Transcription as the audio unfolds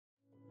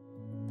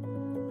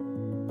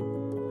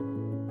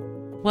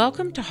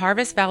Welcome to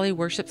Harvest Valley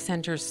Worship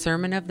Center's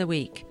Sermon of the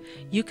Week.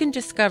 You can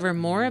discover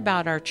more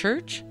about our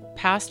church,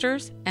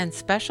 pastors, and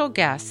special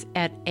guests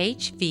at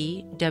hvwc.com.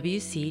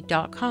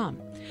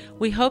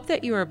 We hope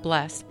that you are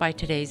blessed by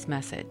today's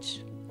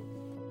message.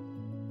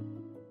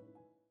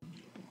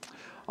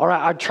 All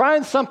right, I'm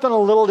trying something a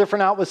little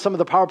different out with some of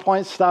the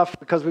PowerPoint stuff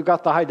because we've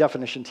got the high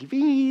definition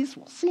TVs.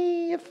 We'll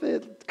see if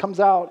it comes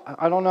out.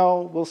 I don't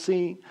know. We'll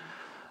see.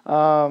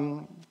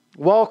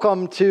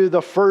 Welcome to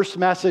the first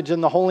message in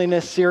the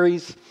Holiness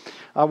series.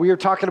 We are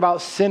talking about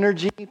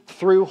synergy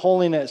through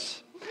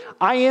holiness.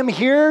 I am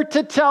here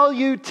to tell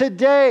you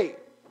today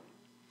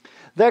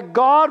that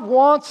God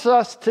wants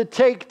us to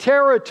take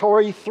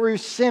territory through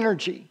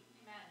synergy.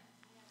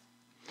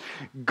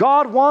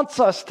 God wants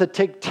us to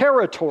take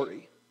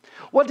territory.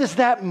 What does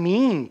that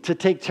mean, to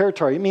take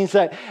territory? It means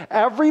that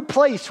every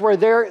place where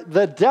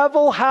the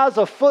devil has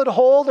a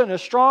foothold and a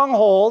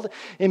stronghold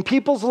in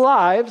people's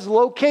lives,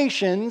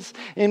 locations,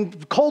 in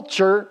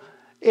culture,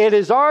 it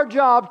is our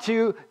job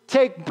to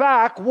take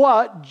back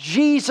what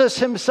Jesus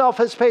himself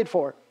has paid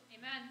for.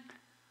 Amen.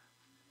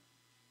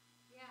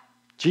 Yeah.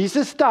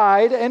 Jesus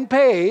died and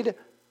paid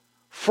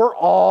for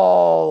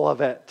all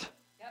of it.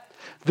 Yep.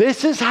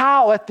 This is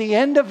how, at the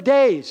end of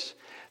days,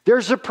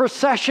 there's a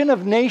procession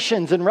of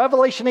nations. In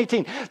Revelation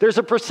 18, there's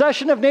a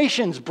procession of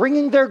nations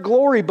bringing their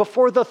glory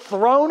before the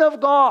throne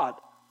of God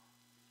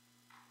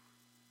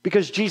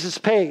because Jesus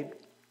paid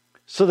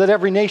so that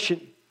every nation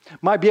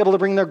might be able to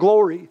bring their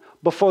glory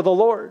before the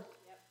Lord.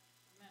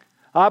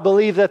 I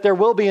believe that there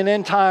will be an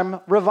end-time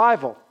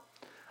revival.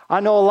 I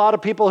know a lot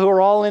of people who are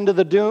all into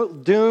the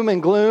doom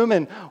and gloom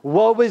and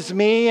woe is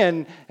me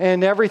and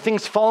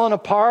everything's falling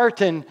apart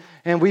and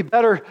we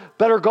better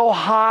go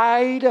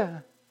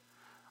hide.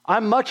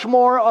 I'm much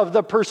more of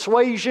the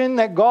persuasion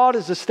that God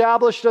has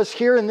established us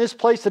here in this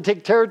place to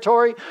take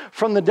territory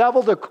from the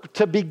devil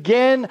to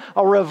begin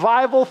a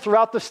revival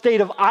throughout the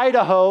state of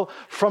Idaho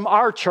from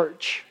our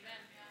church.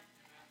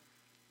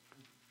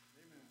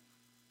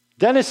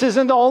 Dennis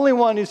isn't the only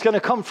one who's going to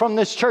come from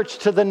this church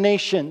to the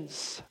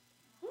nations.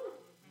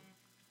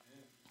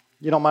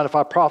 You don't mind if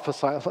I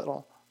prophesy a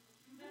little?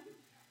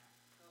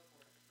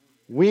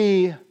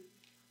 We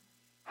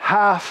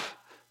have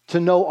to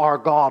know our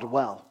God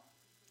well.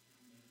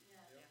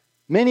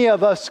 Many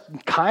of us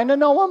kind of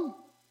know him,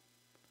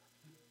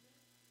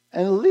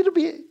 and a little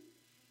bit,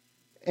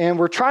 and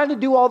we're trying to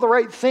do all the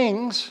right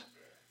things,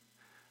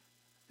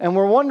 and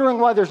we're wondering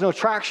why there's no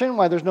traction,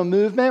 why there's no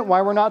movement,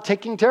 why we're not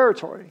taking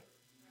territory.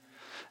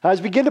 As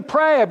I begin to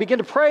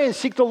pray and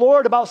seek the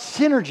Lord about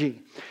synergy,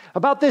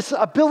 about this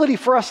ability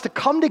for us to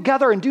come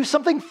together and do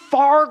something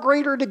far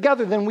greater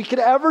together than we could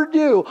ever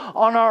do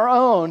on our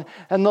own.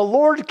 And the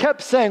Lord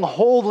kept saying,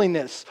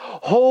 holiness,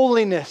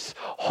 holiness,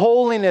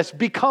 holiness,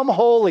 become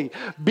holy,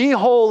 be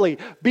holy,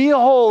 be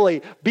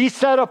holy, be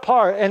set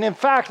apart. And in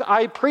fact,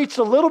 I preached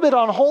a little bit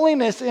on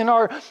holiness in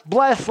our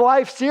Blessed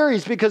Life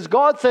series because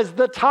God says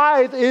the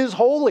tithe is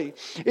holy.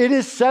 It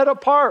is set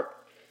apart.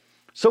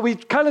 So we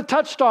kind of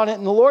touched on it,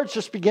 and the Lord's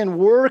just began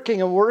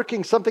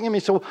working something in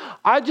me. So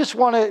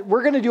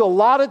we're going to do a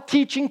lot of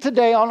teaching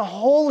today on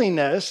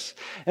holiness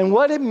and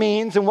what it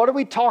means and what are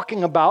we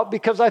talking about,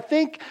 because I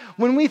think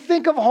when we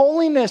think of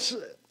holiness,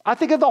 I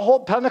think of the whole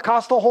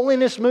Pentecostal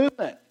holiness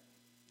movement.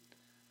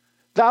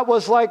 That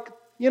was like,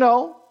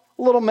 a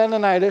little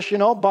Mennonite-ish,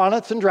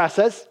 bonnets and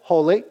dresses,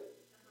 holy.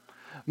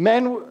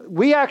 Men,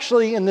 we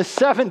actually in the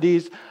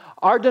 70s,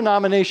 our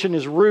denomination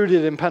is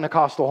rooted in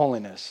Pentecostal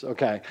holiness,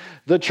 okay?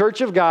 The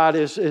Church of God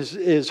is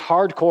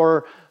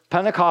hardcore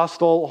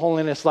Pentecostal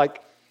holiness.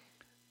 Like,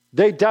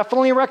 they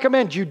definitely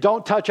recommend you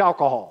don't touch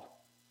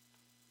alcohol.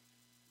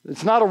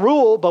 It's not a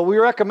rule, but we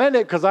recommend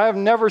it because I have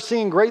never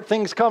seen great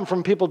things come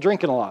from people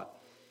drinking a lot.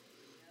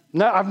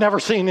 No, I've never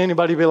seen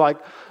anybody be like,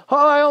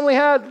 oh, I only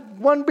had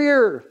one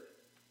beer.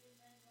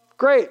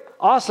 Great,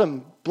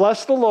 awesome,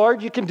 bless the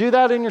Lord. You can do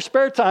that in your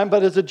spare time,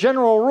 but as a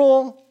general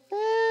rule,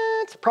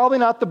 it's probably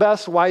not the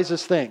best,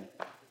 wisest thing,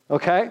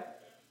 okay?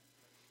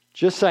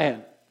 Just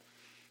saying.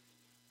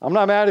 I'm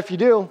not mad if you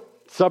do.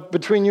 It's up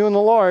between you and the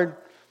Lord.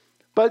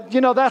 But,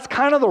 that's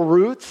kind of the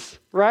roots,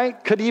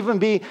 right? Could even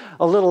be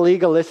a little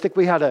legalistic.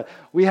 We had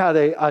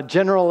a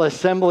general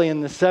assembly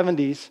in the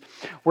 70s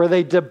where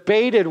they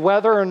debated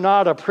whether or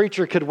not a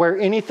preacher could wear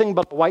anything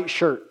but a white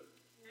shirt.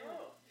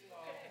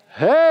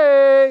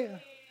 Hey!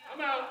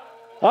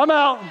 I'm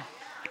out.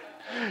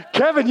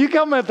 Kevin, you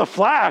come at the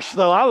flash,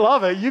 though. I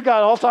love it. You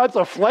got all types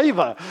of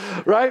flavor,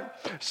 right?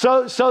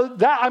 So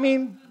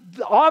that,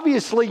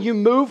 obviously you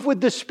move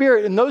with the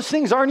Spirit, and those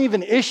things aren't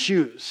even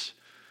issues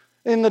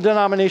in the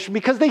denomination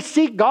because they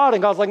seek God,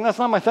 and God's like, that's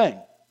not my thing.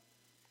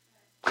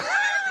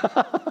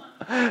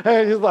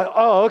 And he's like,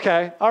 oh,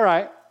 okay, all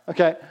right,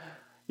 okay.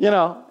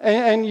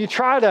 And you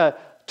try to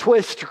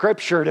twist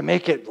Scripture to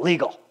make it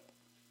legal.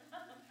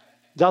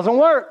 Doesn't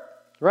work.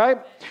 Right?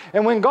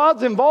 And when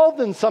God's involved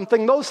in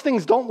something, those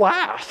things don't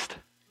last.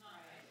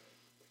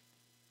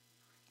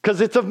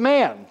 Because it's of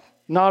man,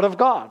 not of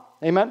God.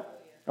 Amen?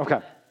 Okay.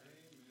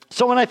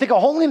 So when I think of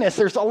holiness,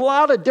 there's a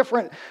lot of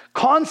different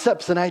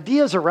concepts and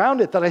ideas around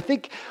it that I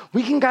think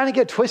we can kind of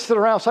get twisted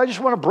around. So I just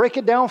want to break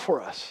it down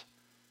for us.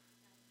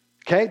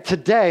 Okay,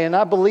 today, and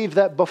I believe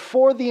that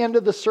before the end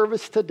of the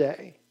service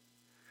today,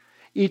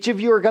 each of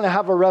you are going to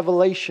have a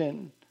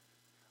revelation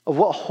of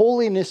what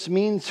holiness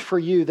means for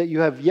you that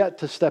you have yet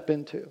to step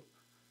into.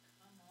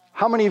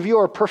 How many of you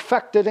are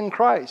perfected in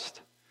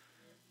Christ?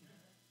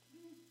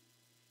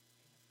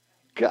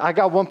 I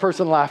got one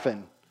person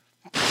laughing.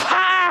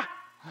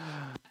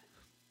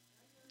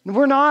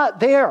 We're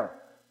not there.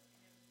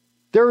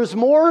 There is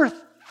more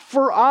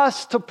for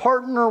us to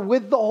partner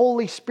with the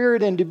Holy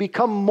Spirit in to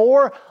become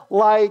more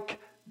like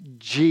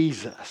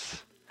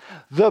Jesus.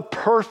 The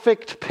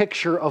perfect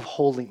picture of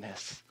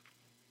holiness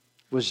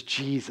was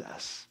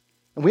Jesus.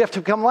 And we have to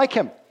become like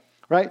him,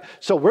 right?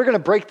 So we're going to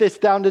break this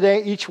down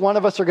today. Each one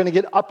of us are going to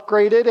get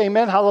upgraded.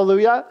 Amen.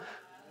 Hallelujah.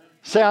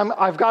 Say,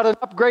 I've got an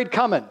upgrade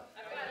coming.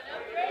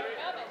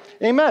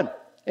 Amen.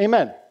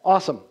 Amen.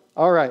 Awesome.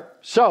 All right.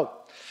 So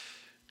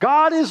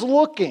God is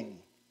looking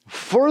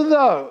for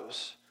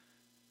those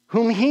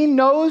whom he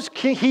knows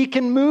he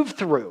can move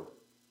through.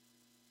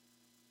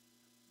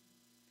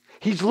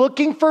 He's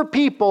looking for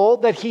people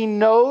that he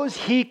knows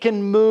he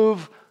can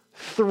move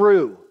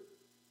through.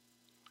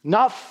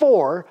 Not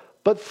for,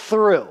 but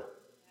through.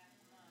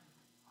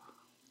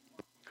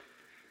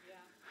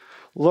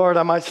 Lord,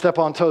 I might step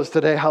on toes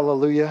today.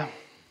 Hallelujah.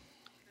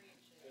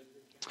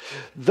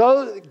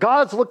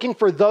 God's looking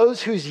for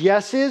those whose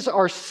yeses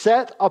are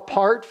set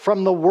apart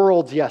from the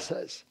world's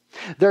yeses.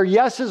 Their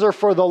yeses are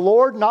for the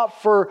Lord,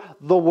 not for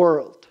the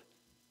world.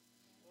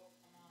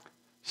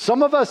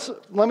 Some of us,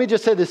 let me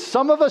just say this,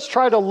 some of us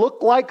try to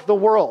look like the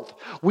world.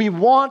 We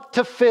want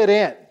to fit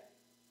in.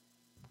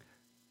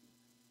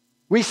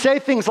 We say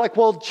things like,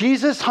 well,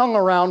 Jesus hung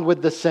around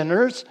with the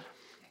sinners.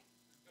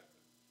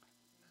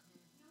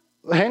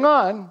 Hang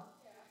on.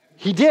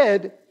 He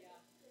did.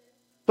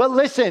 But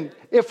listen,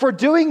 if we're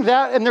doing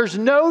that and there's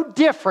no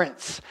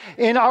difference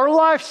in our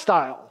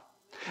lifestyle,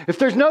 if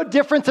there's no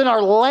difference in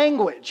our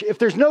language, if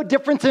there's no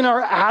difference in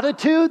our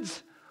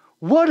attitudes,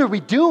 what are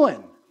we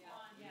doing?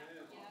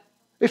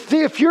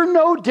 If you're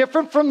no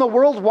different from the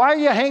world, why are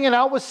you hanging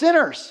out with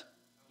sinners?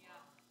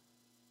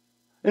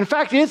 In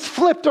fact, it's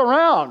flipped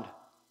around.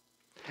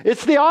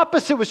 It's the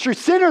opposite was true.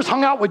 Sinners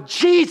hung out with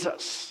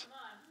Jesus.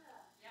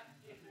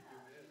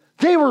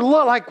 They were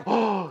like,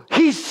 oh,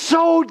 he's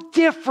so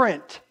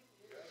different.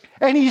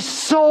 And he's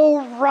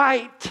so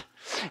right.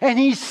 And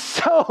he's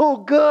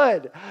so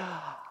good.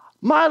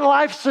 My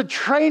life's a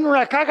train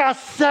wreck. I got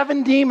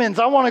 7 demons.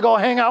 I want to go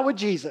hang out with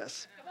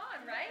Jesus.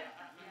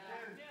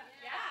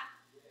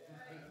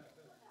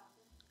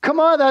 Come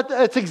on,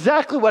 that's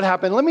exactly what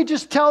happened. Let me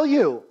just tell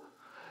you.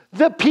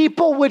 The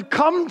people would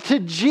come to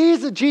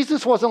Jesus.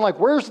 Jesus wasn't like,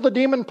 where's the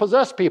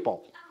demon-possessed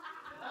people?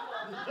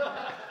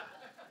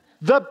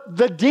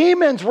 The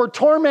demons were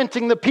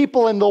tormenting the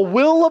people, and the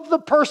will of the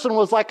person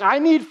was like, I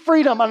need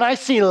freedom, and I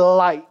see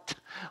light.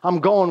 I'm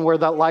going where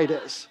that light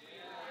is.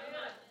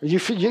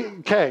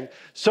 Okay,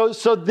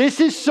 so this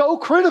is so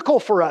critical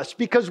for us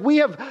because we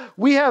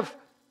have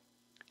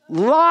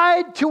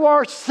lied to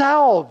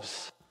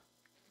ourselves,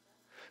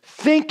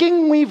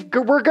 thinking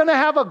we're going to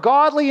have a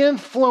godly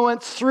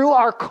influence through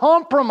our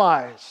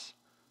compromise.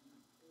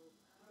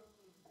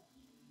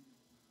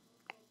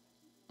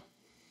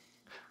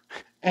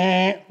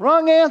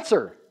 Wrong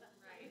answer.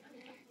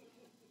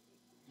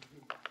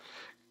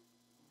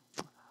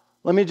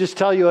 Let me just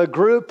tell you, a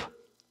group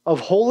of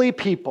holy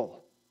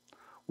people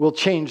will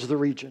change the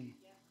region.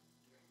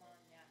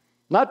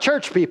 Not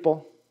church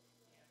people.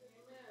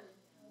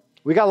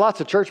 We got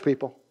lots of church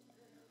people.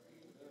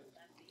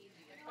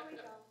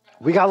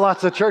 We got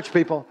lots of church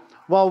people.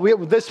 Well,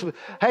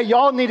 hey,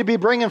 y'all need to be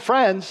bringing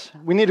friends.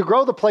 We need to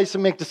grow the place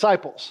and make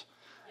disciples.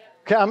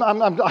 Okay,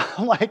 I'm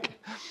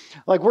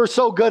like we're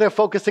so good at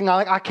focusing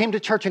on, I came to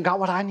church and got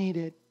what I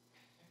needed.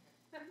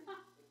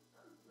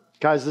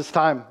 Guys, it's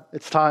time.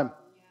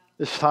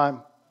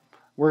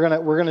 We're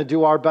gonna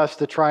do our best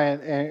to try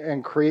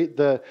and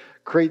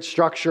create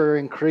structure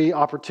and create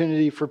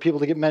opportunity for people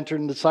to get mentored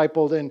and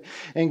discipled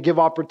and give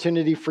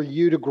opportunity for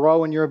you to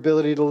grow in your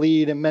ability to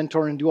lead and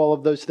mentor and do all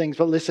of those things.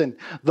 But listen,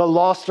 the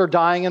lost are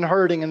dying and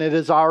hurting, and it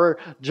is our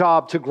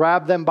job to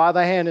grab them by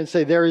the hand and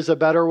say, there is a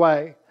better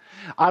way.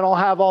 I don't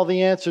have all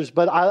the answers,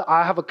 but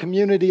I have a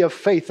community of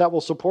faith that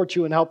will support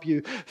you and help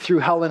you through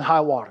hell and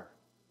high water.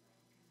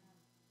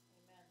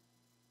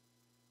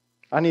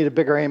 I need a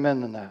bigger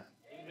amen than that.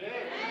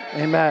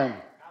 Amen.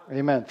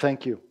 Amen.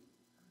 Thank you.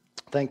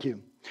 Thank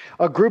you.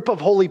 A group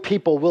of holy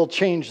people will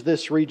change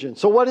this region.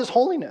 So what is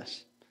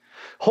holiness?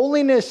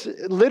 Holiness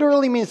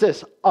literally means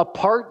this,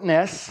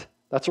 apartness.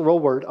 That's a real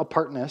word,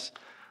 apartness.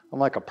 I'm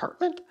like,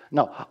 apartment?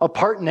 No,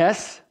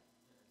 apartness,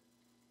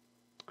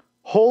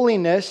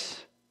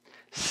 holiness,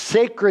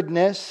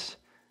 sacredness,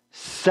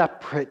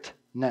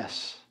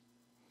 separateness.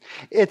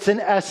 It's an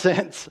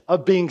essence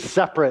of being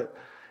separate.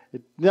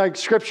 Like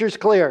Scripture's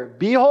clear.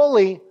 Be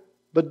holy,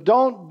 but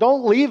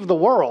don't leave the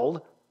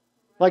world.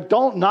 Like,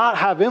 don't not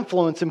have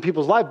influence in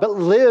people's life, but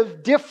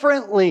live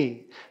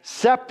differently,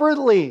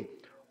 separately,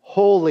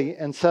 holy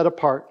and set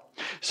apart.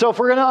 So if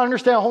we're going to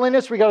understand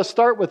holiness, we got to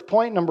start with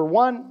point number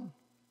 1.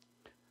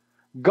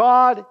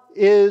 God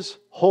is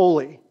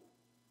holy.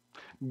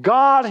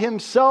 God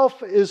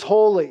himself is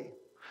holy.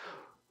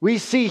 We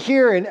see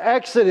here in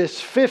Exodus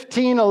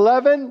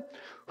 15:11,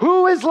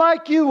 who is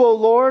like you, O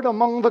Lord,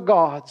 among the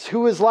gods?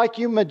 Who is like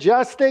you,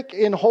 majestic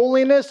in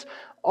holiness,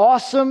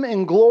 awesome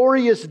in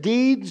glorious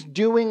deeds,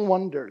 doing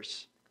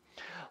wonders?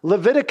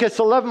 Leviticus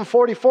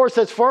 11:44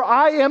 says, for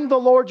I am the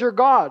Lord your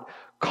God.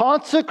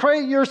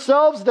 Consecrate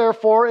yourselves,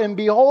 therefore, and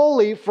be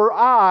holy, for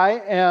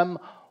I am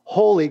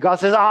holy. God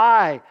says,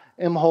 I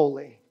am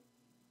holy.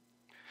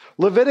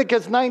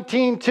 Leviticus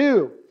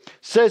 19:2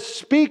 says,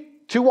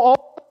 speak to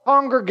all the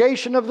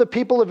congregation of the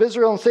people of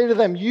Israel and say to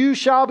them, you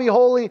shall be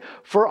holy,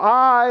 for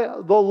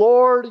I, the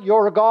Lord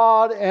your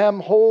God, am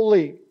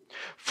holy.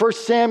 1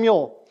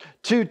 Samuel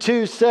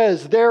 2:2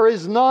 says, there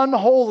is none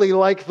holy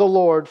like the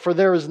Lord, for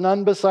there is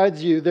none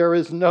besides you. There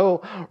is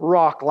no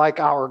rock like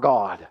our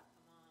God.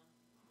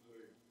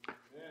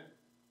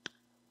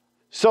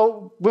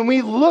 So when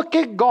we look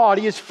at God,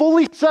 he is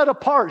fully set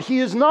apart. He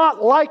is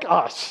not like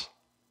us.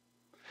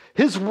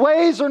 His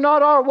ways are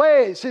not our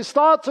ways. His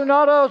thoughts are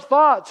not our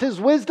thoughts. His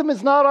wisdom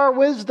is not our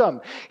wisdom.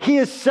 He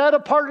is set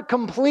apart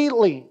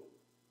completely.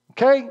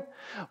 Okay?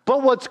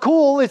 But what's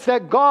cool is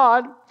that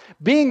God,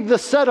 being the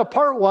set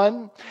apart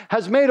one,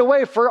 has made a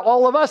way for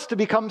all of us to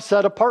become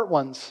set apart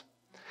ones.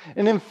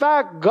 And in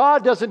fact,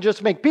 God doesn't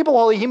just make people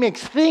holy, he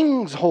makes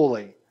things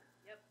holy.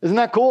 Isn't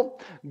that cool?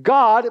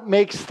 God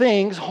makes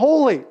things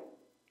holy.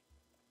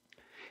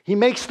 He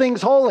makes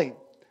things holy.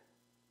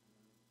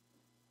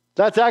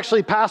 That's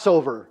actually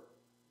Passover,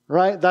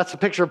 right? That's a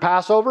picture of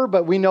Passover,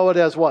 but we know it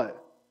as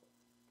what?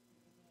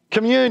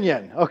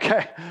 Communion.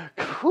 Okay.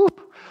 Whew.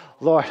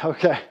 Lord,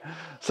 okay.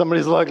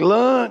 Somebody's like,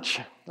 lunch.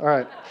 All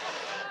right.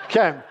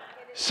 Okay.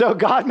 So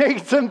God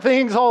made some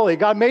things holy.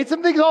 God made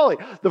some things holy.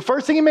 The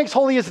first thing he makes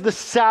holy is the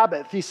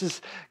Sabbath. He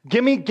says,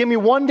 give me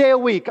 1 day a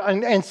week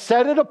and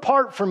set it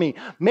apart for me.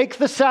 Make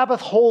the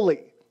Sabbath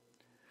holy.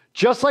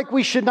 Just like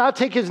we should not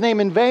take his name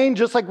in vain,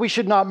 just like we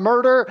should not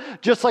murder,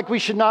 just like we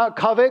should not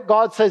covet,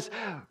 God says,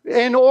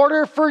 in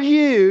order for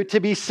you to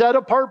be set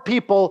apart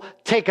people,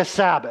 take a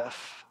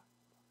Sabbath.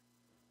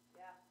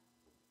 Yeah.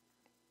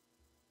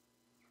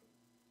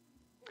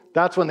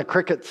 That's when the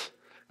crickets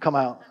come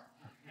out.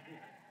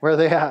 Where are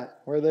they at?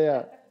 Where are they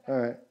at? All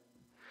right.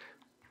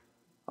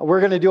 We're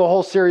going to do a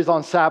whole series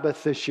on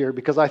Sabbath this year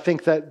because I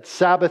think that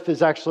Sabbath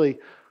is actually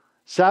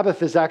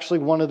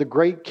one of the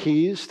great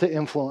keys to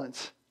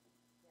influence.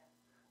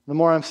 The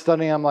more I'm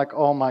studying, I'm like,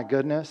 oh my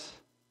goodness.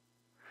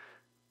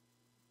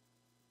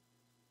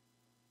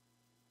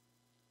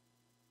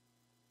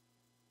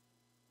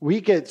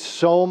 We get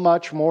so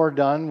much more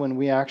done when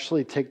we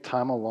actually take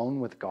time alone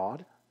with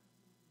God.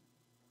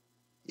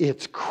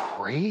 It's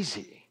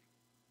crazy.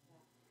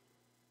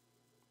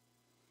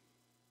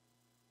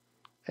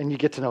 And you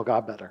get to know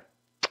God better.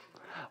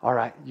 All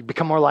right, you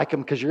become more like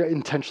him because you're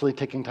intentionally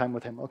taking time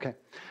with him. Okay.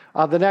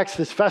 The next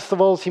is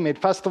festivals. He made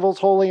festivals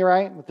holy,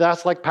 right?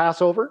 That's like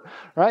Passover,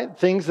 right?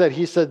 Things that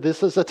he said,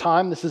 this is a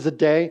time, this is a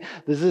day,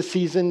 this is a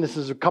season, this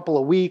is a couple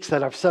of weeks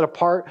that I've set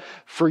apart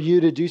for you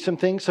to do some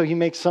things. So he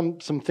makes some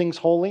things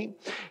holy.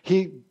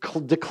 He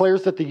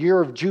declares that the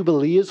year of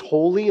Jubilee is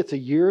holy. It's a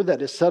year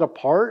that is set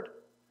apart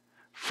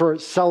for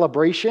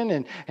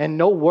celebration and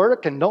no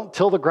work and don't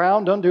till the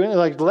ground, don't do anything.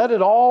 Like, let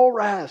it all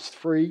rest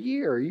for a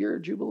year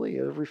of Jubilee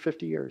every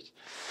 50 years.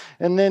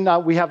 And then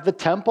we have the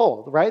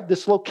temple, right?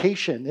 This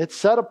location, it's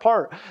set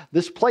apart.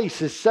 This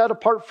place is set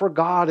apart for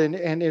God and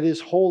it is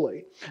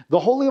holy. The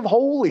Holy of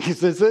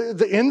Holies is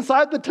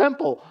inside the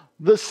temple,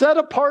 the set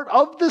apart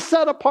of the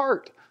set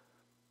apart.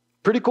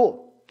 Pretty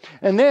cool.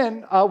 And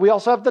then we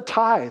also have the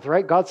tithe,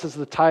 right? God says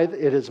the tithe,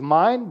 it is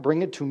mine,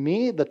 bring it to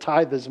me. The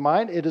tithe is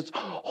mine. It is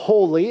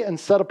holy and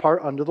set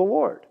apart unto the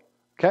Lord.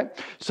 Okay?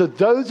 So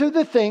those are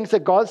the things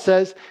that God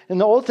says in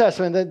the Old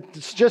Testament.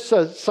 It's just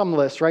some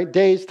list, right?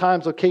 Days,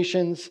 times,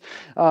 locations,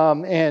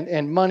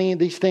 and money,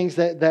 these things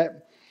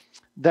that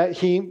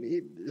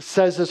he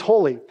says is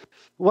holy.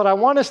 What I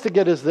want us to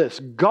get is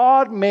this.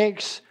 God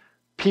makes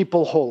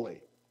people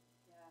holy.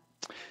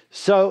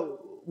 So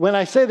when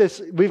I say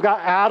this, we've got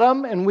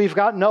Adam and we've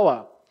got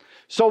Noah.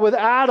 So with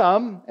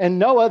Adam and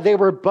Noah, they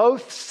were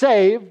both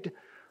saved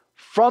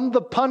from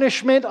the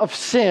punishment of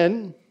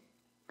sin,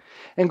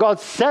 and God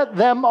set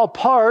them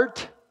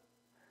apart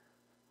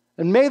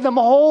and made them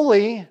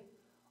holy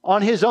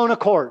on his own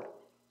accord.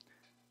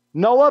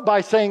 Noah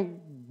by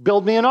saying,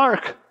 build me an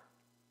ark,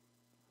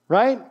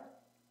 right?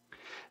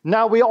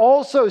 Now we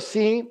also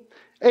see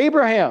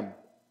Abraham,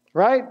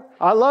 right?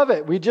 I love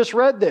it. We just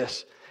read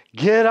this.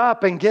 Get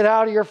up and get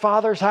out of your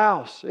father's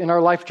house in our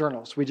life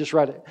journals. We just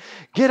read it.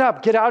 Get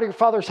up, get out of your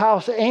father's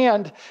house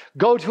and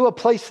go to a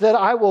place that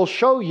I will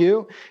show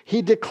you.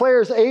 He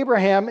declares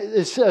Abraham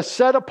is a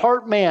set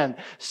apart man,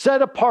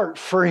 set apart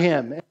for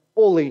him, and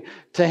holy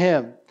to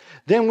him.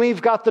 Then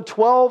we've got the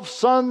 12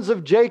 sons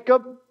of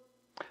Jacob.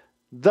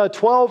 the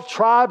 12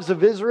 tribes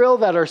of Israel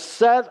that are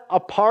set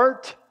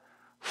apart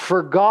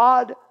for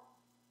God,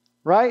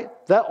 right?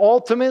 That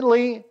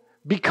ultimately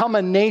become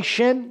a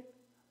nation,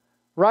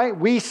 right?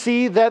 We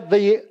see that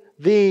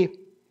the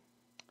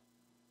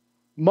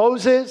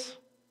Moses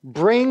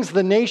brings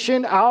the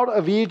nation out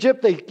of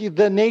Egypt.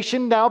 The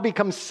nation now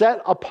becomes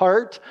set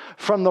apart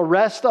from the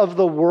rest of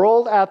the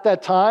world at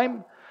that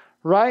time,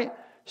 right?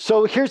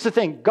 So here's the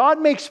thing. God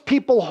makes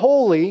people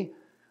holy,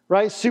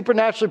 right?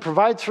 Supernaturally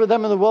provides for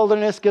them in the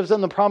wilderness, gives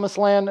them the promised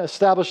land,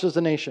 establishes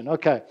a nation.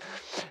 Okay.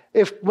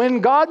 When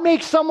God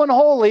makes someone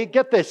holy,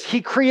 get this,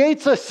 he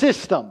creates a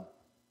system.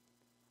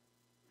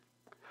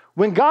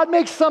 When God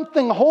makes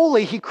something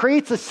holy, he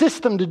creates a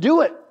system to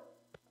do it.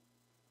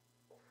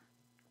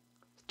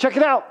 Check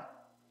it out.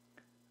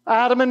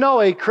 Adam and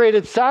Noah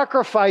created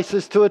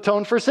sacrifices to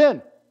atone for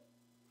sin.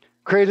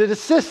 Created a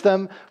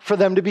system for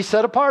them to be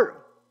set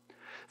apart.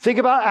 Think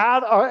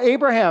about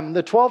Abraham,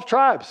 the 12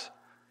 tribes.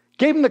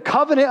 Gave them the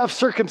covenant of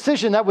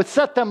circumcision that would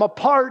set them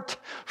apart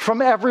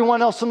from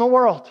everyone else in the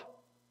world.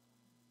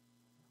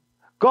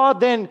 God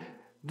then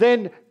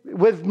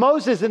with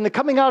Moses in the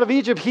coming out of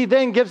Egypt, he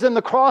then gives them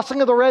the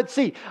crossing of the Red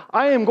Sea.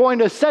 I am going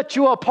to set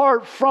you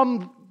apart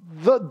from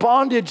the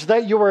bondage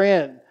that you were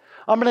in.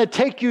 I'm going to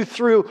take you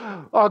through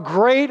a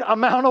great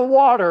amount of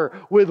water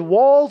with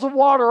walls of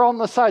water on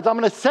the sides. I'm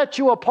going to set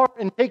you apart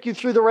and take you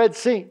through the Red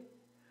Sea.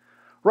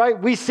 Right?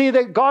 We see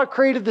that God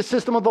created the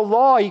system of the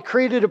law. He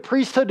created a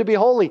priesthood to be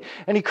holy.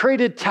 And he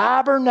created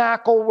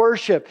tabernacle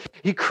worship.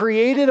 He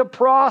created a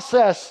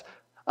process,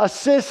 a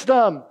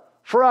system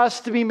for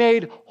us to be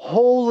made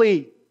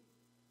holy.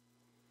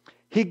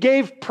 He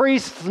gave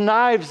priests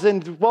knives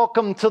and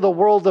welcome to the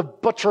world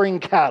of butchering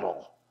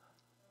cattle.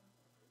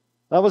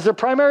 That was their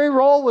primary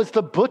role, was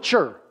to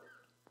butcher.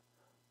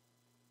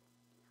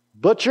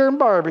 Butcher and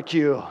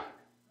barbecue.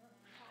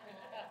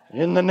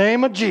 In the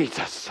name of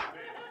Jesus.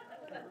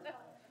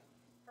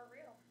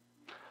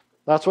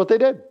 That's what they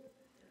did.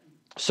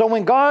 So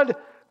when God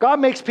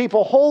makes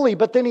people holy,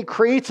 but then he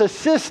creates a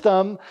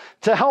system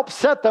to help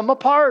set them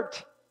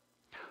apart.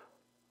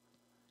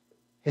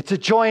 It's a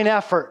joint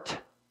effort.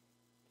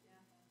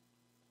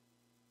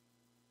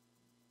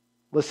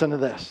 Listen to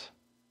this.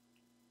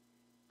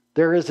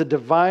 There is a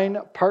divine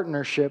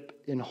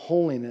partnership in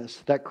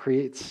holiness that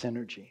creates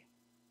synergy.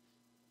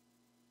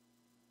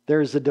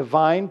 There is a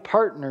divine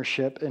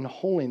partnership in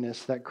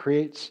holiness that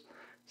creates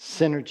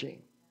synergy.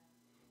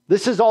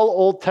 This is all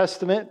Old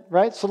Testament,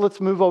 right? So let's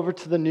move over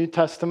to the New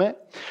Testament.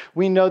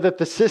 We know that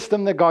the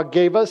system that God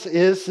gave us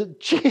is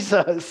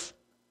Jesus,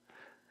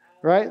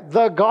 right?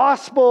 The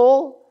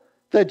gospel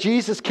that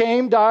Jesus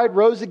came, died,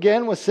 rose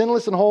again, was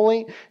sinless and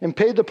holy, and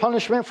paid the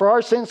punishment for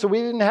our sins so we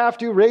didn't have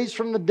to, raise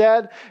from the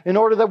dead in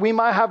order that we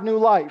might have new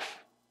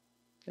life.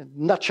 In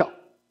a nutshell.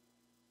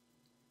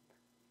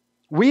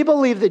 We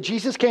believe that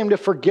Jesus came to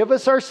forgive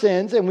us our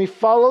sins, and we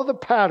follow the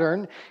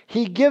pattern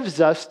he gives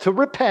us to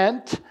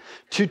repent,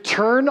 to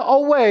turn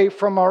away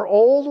from our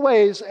old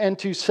ways, and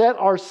to set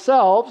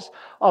ourselves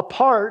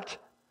apart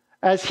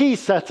as he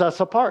sets us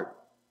apart.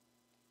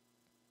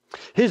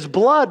 His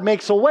blood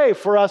makes a way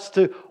for us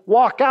to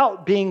walk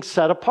out being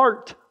set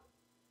apart.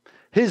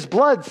 His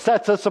blood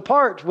sets us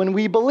apart when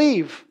we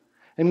believe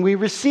and we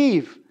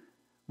receive.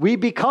 We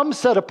become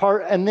set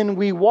apart, and then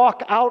we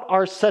walk out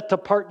our set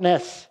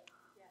apartness.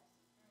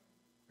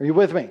 Are you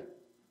with me?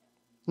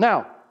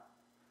 Now,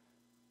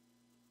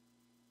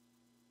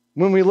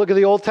 when we look at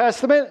the Old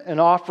Testament, an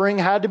offering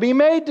had to be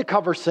made to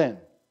cover sin.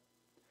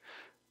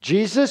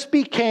 Jesus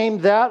became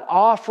that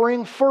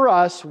offering for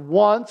us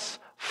once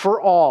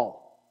for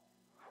all.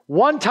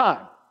 One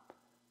time.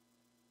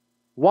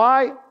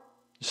 Why?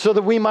 So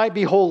that we might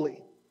be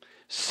holy,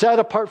 set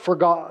apart for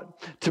God,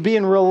 to be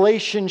in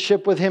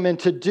relationship with him and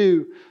to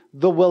do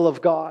the will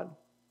of God.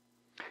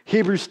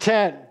 Hebrews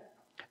 10,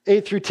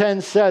 8 through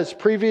 10 says,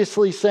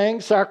 previously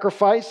saying,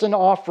 sacrifice and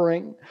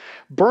offering,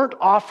 burnt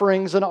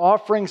offerings and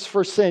offerings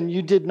for sin,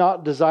 you did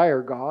not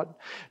desire, God,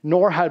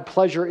 nor had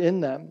pleasure in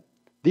them.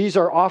 These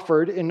are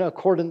offered in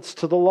accordance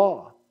to the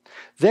law.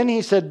 Then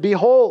he said,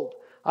 behold,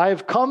 I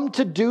have come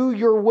to do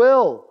your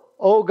will,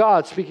 O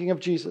God, speaking of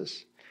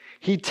Jesus.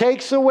 He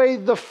takes away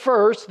the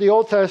first, the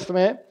Old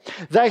Testament,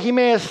 that he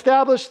may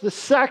establish the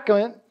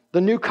second,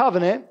 the new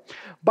covenant.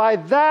 By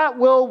that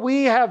will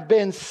we have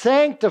been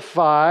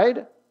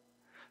sanctified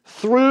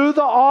through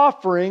the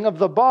offering of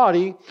the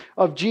body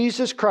of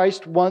Jesus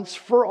Christ once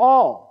for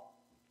all.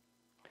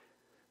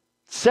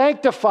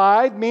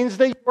 Sanctified means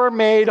that you are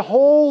made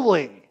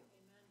holy.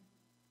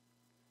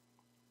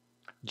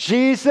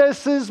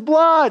 Jesus'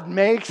 blood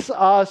makes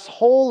us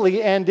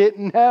holy, and it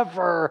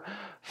never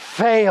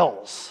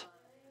fails.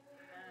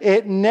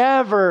 It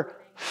never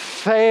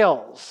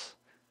fails.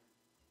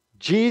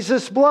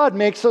 Jesus' blood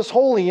makes us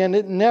holy, and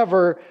it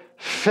never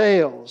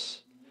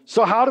fails.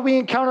 So how do we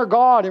encounter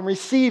God and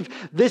receive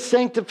this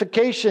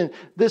sanctification,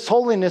 this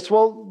holiness?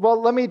 Well,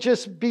 let me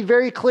just be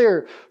very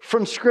clear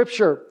from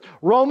Scripture.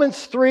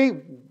 Romans 3,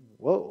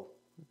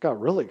 got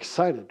really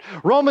excited.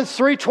 Romans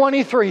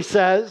 3:23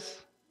 says,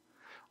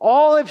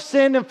 All have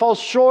sinned and fall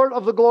short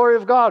of the glory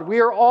of God.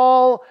 We are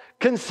all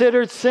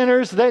considered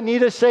sinners that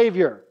need a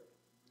Savior.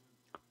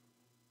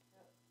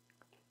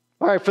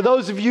 All right, for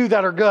those of you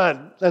that are good,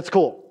 that's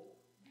cool.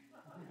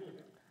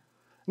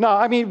 No,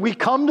 I mean, we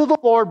come to the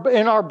Lord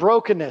in our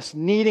brokenness,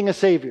 needing a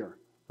Savior,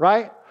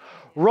 right?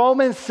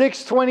 Romans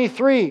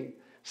 6:23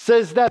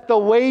 says that the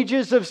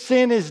wages of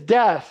sin is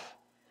death,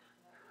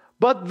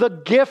 but the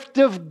gift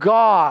of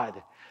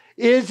God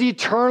is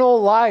eternal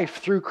life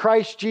through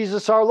Christ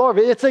Jesus our Lord.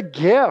 It's a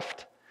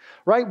gift,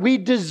 right? We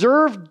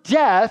deserve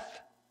death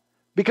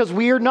because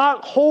we are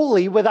not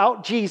holy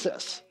without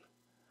Jesus.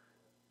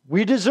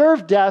 We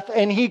deserve death,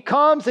 and He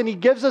comes and He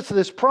gives us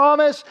this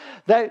promise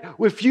that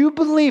if you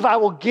believe, I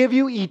will give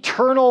you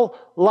eternal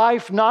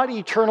life, not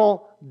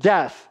eternal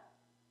death.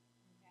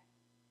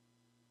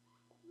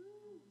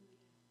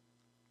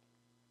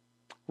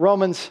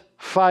 Romans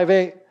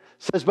 5:8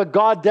 says, but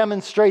God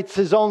demonstrates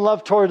His own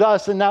love toward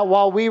us in that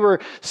while we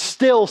were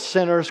still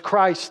sinners,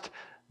 Christ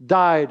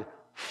died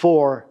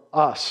for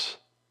us.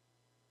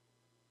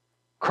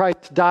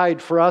 Christ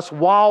died for us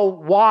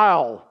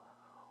while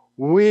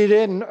we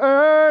didn't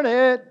earn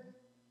it.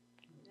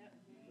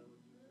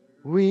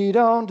 We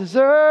don't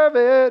deserve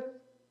it.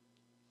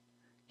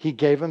 He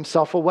gave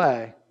Himself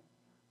away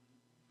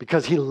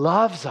because He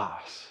loves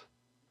us.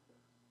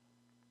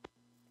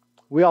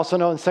 We also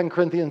know in 2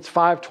 Corinthians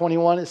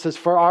 5:21, it says,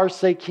 for our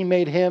sake He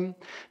made Him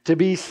to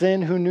be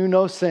sin who knew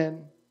no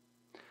sin,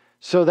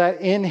 so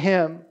that in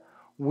Him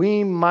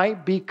we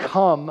might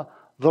become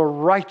the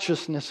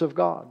righteousness of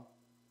God.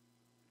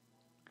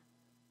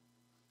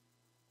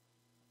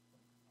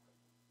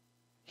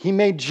 He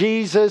made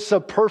Jesus a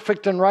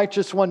perfect and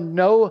righteous one.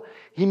 No,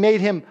 He made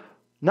Him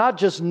not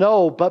just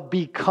know, but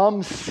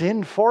become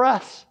sin for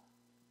us.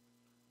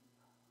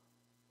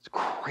 It's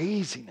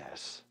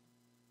craziness.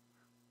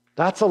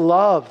 That's a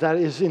love that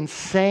is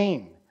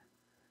insane.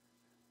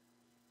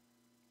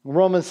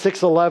 Romans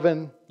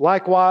 6:11,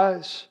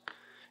 likewise,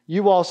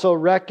 you also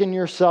reckon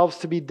yourselves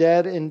to be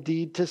dead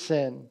indeed to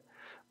sin,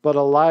 but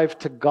alive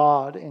to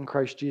God in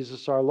Christ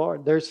Jesus our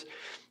Lord.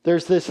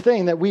 There's this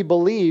thing that we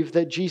believe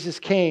that Jesus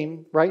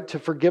came, right, to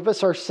forgive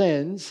us our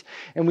sins,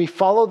 and we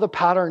follow the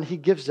pattern He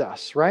gives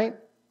us, right?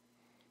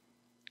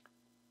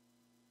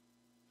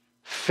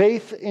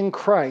 Faith in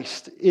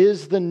Christ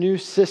is the new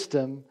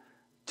system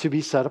to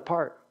be set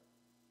apart.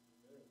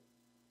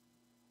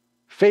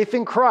 Faith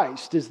in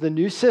Christ is the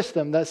new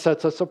system that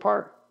sets us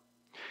apart.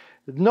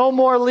 No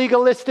more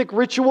legalistic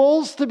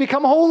rituals to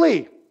become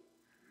holy.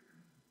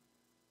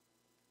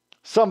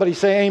 Somebody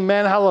say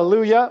amen,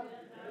 hallelujah.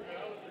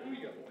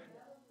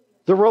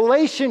 The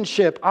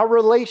relationship, our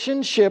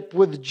relationship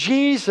with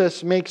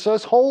Jesus makes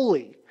us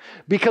holy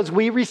because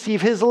we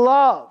receive His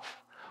love.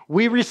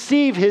 We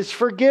receive His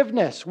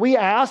forgiveness. We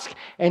ask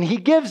and He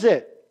gives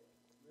it.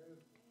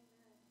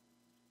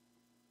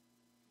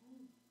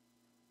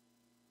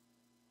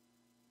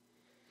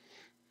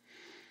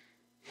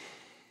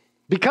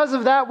 Because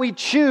of that, we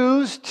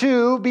choose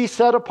to be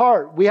set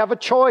apart. We have a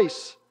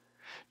choice.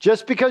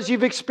 Just because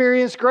you've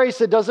experienced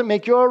grace, it doesn't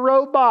make you a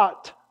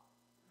robot.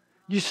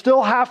 You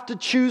still have to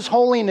choose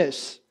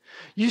holiness.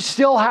 You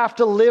still have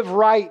to live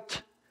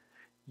right.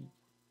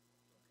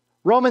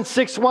 Romans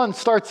 6:1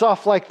 starts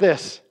off like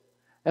this.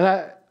 And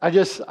I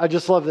just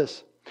love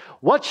this.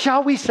 What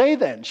shall we say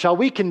then? Shall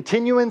we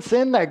continue in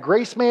sin that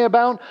grace may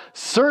abound?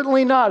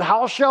 Certainly not.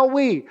 How shall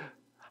we?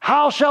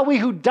 How shall we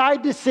who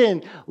died to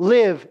sin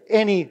live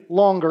any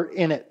longer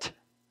in it?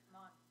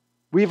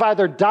 We've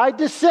either died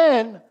to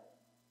sin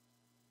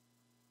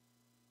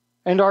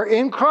and are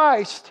in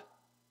Christ,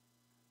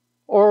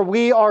 or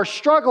we are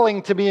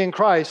struggling to be in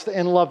Christ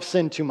and love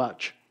sin too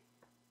much.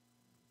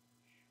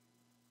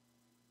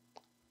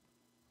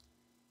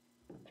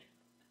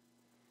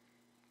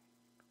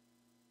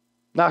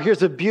 Now,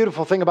 here's a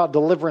beautiful thing about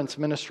deliverance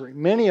ministry.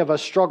 Many of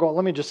us struggle.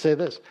 Let me just say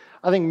this.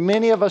 I think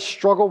many of us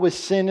struggle with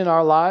sin in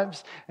our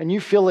lives, and you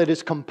feel it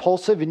is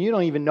compulsive, and you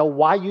don't even know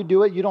why you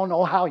do it. You don't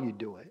know how you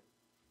do it.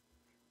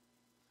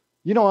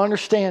 You don't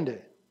understand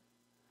it.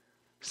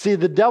 See,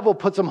 the devil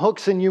put some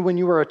hooks in you when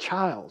you were a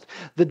child.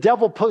 The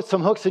devil put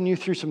some hooks in you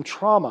through some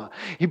trauma.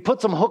 He put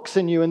some hooks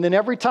in you, and then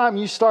every time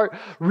you start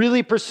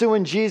really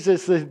pursuing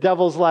Jesus, the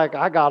devil's like,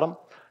 I got him.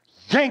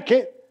 Yank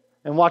it,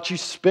 and watch you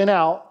spin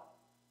out.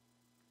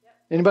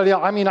 Anybody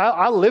else? I mean,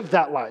 I lived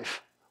that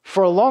life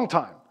for a long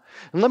time.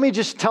 And let me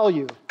just tell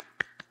you,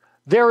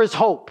 there is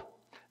hope.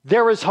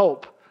 There is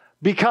hope.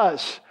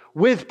 Because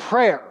with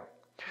prayer,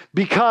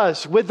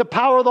 because with the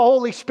power of the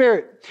Holy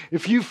Spirit,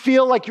 if you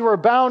feel like you are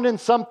bound in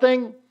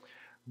something,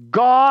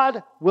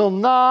 God will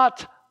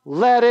not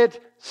let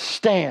it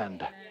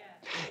stand.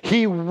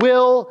 He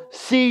will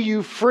see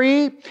you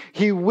free.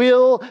 He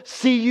will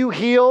see you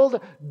healed.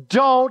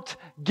 Don't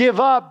give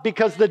up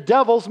because the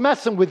devil's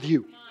messing with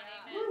you.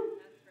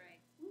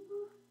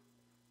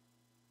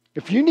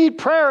 If you need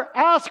prayer,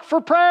 ask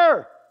for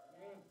prayer.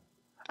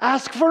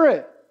 Ask for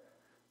it.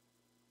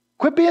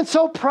 Quit being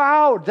so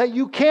proud that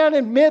you can't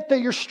admit that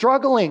you're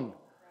struggling.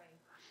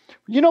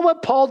 You know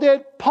what Paul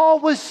did? Paul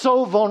was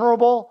so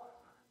vulnerable.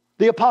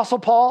 The Apostle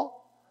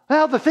Paul.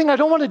 Well, the thing I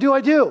don't want to do,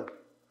 I do.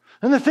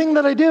 And the thing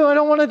that I do, I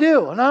don't want to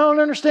do. And I don't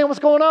understand what's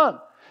going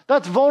on.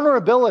 That's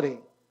vulnerability.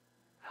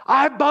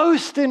 I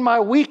boast in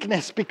my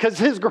weakness because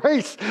His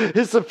grace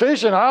is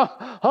sufficient.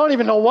 I don't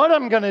even know what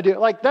I'm going to do.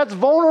 Like, that's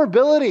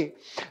vulnerability.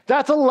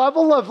 That's a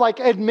level of like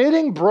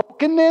admitting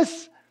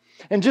brokenness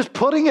and just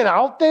putting it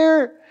out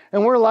there.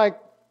 And we're like,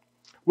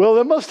 well,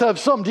 it must have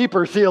some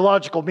deeper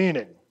theological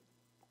meaning.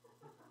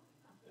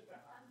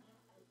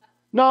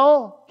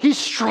 No, He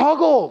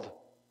struggled.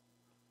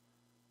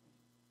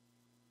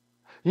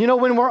 You know,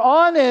 when we're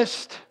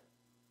honest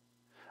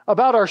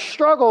about our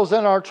struggles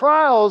and our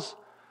trials,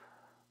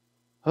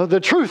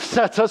 the truth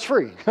sets us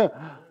free.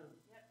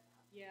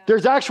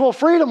 There's actual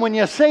freedom when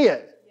you say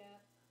it.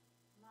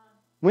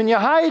 When you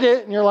hide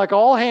it and you're like,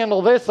 I'll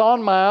handle this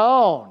on my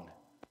own.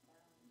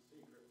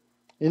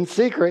 In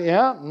secret,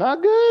 yeah,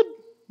 not good.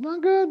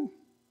 Not good.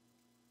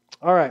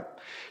 All right.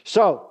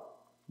 So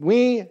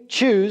we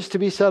choose to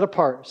be set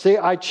apart. See,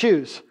 I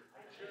choose.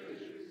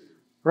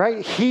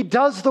 Right? He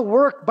does the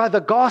work by the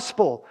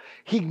gospel.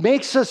 He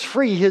makes us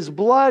free. His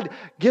blood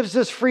gives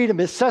us freedom.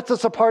 It sets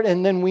us apart.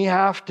 And then we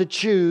have to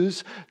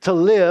choose to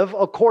live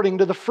according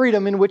to the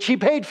freedom in which He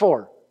paid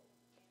for.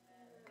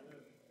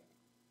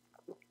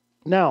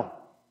 Now,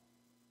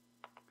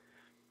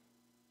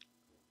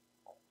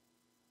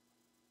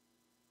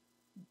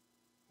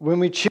 when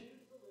we choose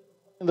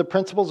the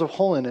principles of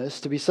holiness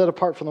to be set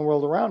apart from the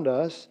world around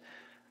us,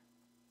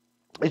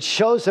 it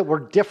shows that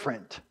we're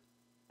different.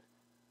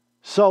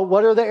 So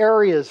what are the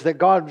areas that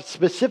God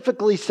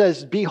specifically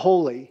says be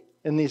holy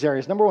in these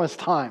areas? Number one is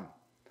time.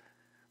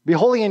 Be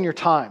holy in your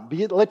time.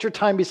 Let your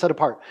time be set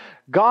apart.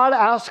 God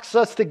asks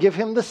us to give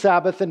Him the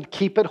Sabbath and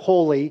keep it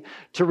holy,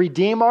 to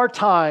redeem our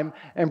time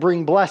and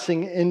bring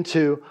blessing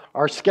into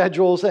our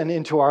schedules and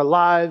into our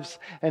lives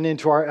and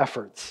into our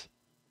efforts.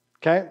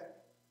 Okay?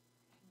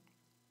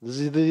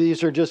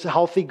 These are just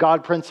healthy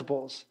God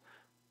principles.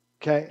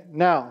 Okay?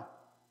 Now,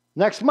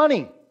 next,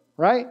 money,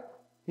 right?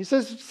 He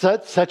says,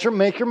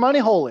 make your money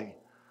holy,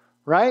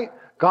 right?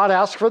 God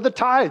asks for the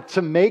tithe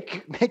to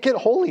make it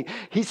holy.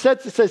 He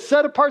says,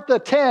 set apart the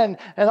 10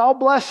 and I'll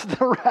bless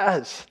the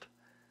rest,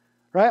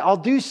 right? I'll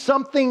do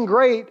something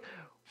great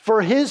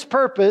for His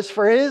purpose,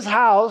 for His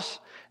house,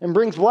 and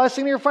brings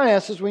blessing to your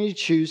finances when you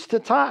choose to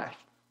tithe.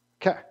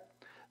 Okay.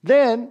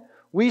 Then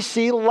we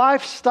see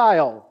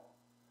lifestyle.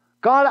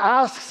 God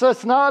asks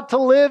us not to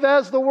live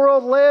as the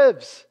world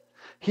lives.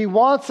 He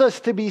wants us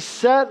to be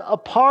set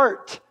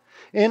apart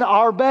in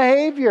our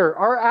behavior,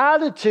 our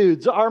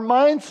attitudes, our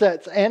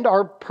mindsets, and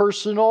our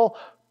personal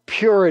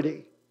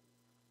purity.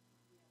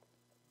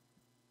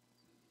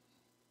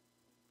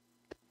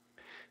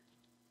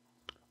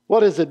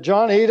 What is it?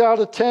 John, 8 out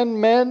of 10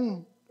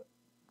 men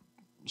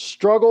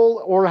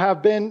struggle or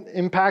have been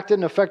impacted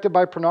and affected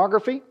by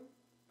pornography.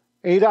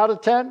 8 out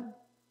of 10.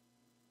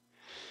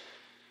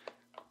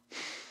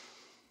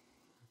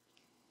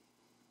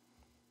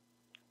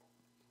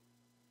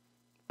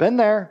 Been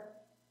there.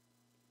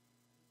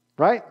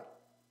 Right?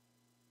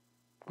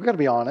 We've got to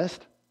be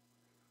honest.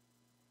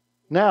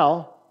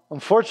 Now,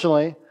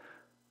 unfortunately,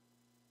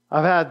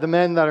 I've had the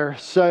men that are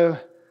so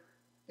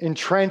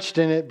entrenched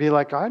in it be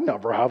like, I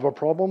never have a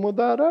problem with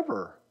that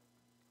ever.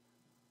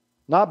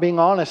 Not being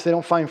honest, they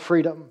don't find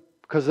freedom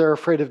because they're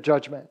afraid of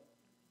judgment.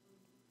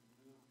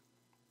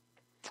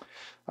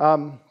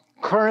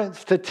 Current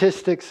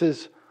statistics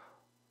is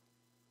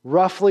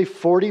roughly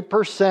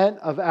 40%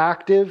 of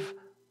active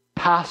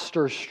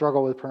pastors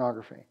struggle with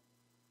pornography.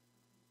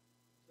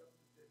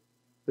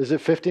 Is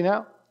it 50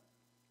 now?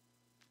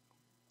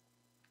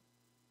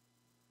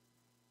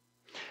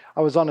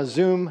 I was on a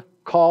Zoom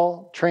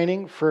call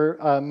training for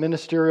a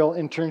ministerial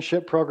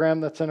internship program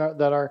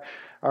that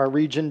our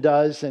region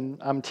does, and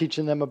I'm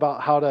teaching them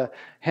about how to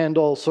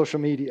handle social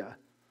media,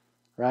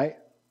 right?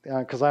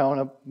 Because I own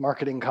a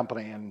marketing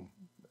company, and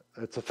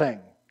it's a thing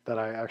that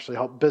I actually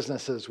help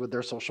businesses with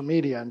their social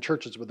media and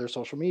churches with their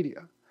social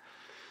media.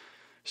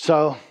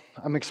 So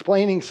I'm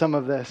explaining some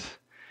of this.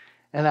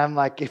 And I'm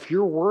like, if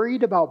you're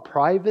worried about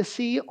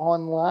privacy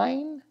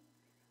online,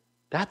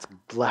 that's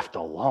left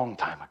a long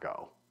time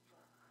ago.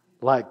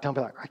 Like, don't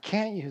be like, I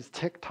can't use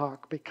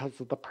TikTok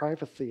because of the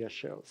privacy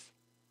issues.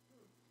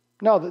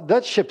 No,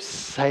 that ship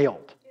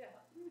sailed.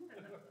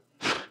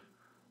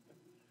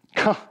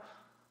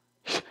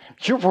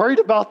 You're worried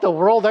about the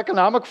World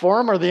Economic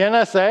Forum or the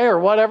NSA or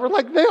whatever?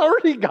 Like, they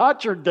already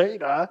got your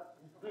data.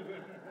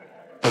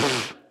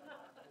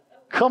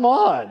 Come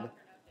on.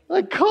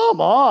 Like,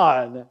 come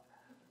on.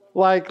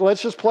 Like,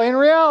 let's just play in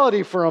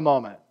reality for a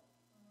moment.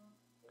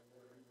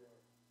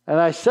 And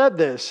I said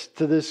this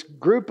to this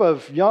group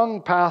of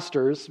young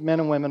pastors, men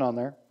and women on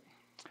there.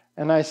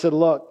 And I said,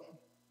 look,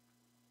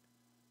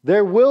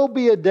 there will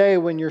be a day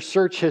when your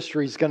search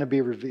history is going to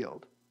be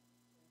revealed.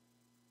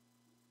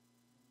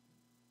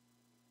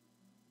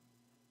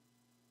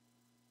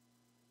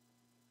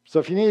 So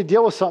if you need to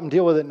deal with something,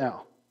 deal with it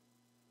now.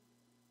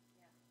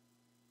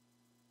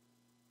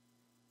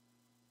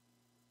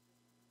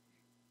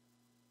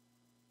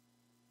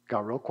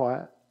 Got real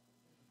quiet.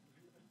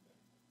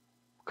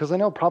 Because I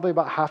know probably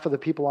about half of the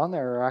people on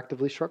there are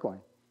actively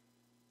struggling.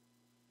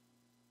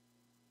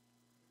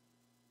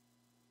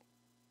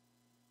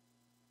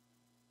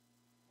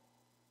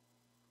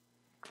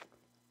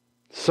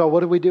 So what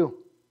do we do?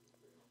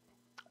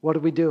 What do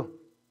we do?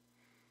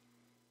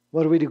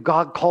 What do we do?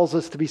 God calls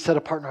us to be set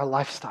apart in our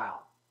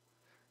lifestyle.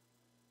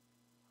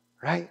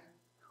 Right?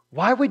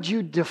 Why would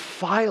you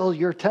defile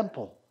your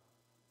temple?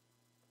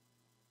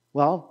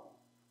 Well,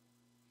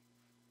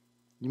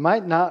 you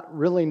might not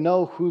really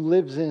know who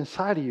lives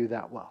inside of you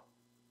that well.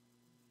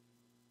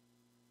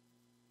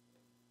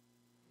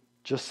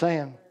 Just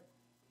saying.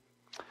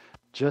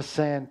 Just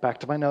saying. Back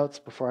to my notes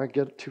before I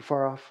get too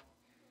far off.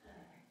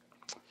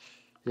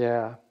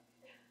 Yeah.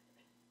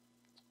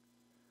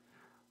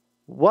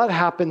 What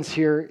happens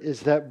here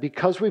is that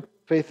because we have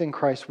faith in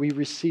Christ, we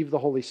receive the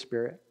Holy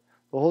Spirit.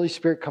 The Holy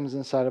Spirit comes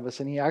inside of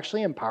us and He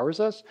actually empowers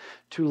us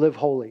to live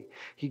holy.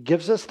 He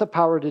gives us the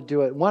power to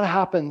do it. What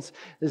happens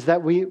is that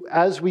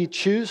as we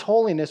choose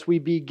holiness, we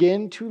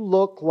begin to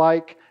look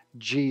like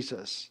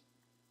Jesus.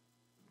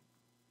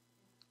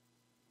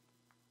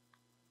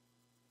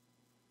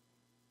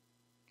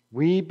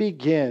 We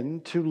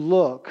begin to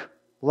look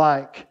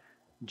like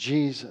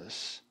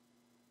Jesus.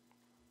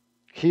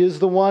 He is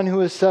the one who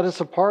has set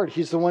us apart.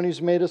 He's the one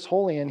who's made us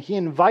holy, and He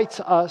invites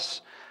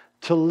us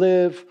to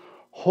live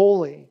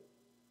holy.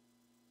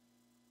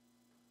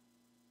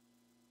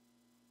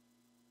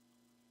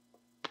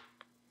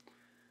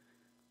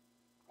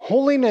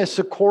 Holiness,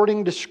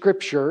 according to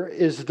Scripture,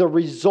 is the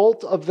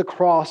result of the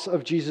cross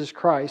of Jesus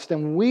Christ.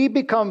 And we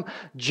become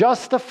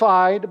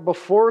justified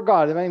before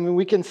God. I mean,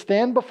 we can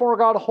stand before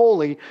God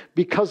holy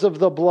because of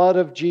the blood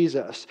of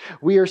Jesus.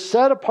 We are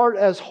set apart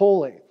as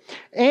holy.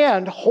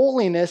 And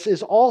holiness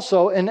is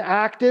also an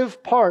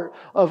active part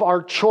of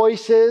our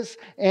choices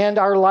and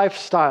our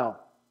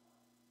lifestyle.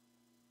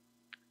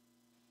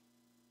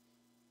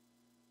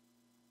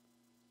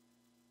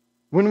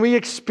 When we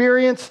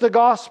experience the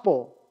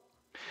gospel,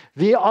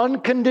 the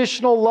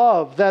unconditional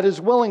love that is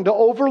willing to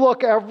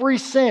overlook every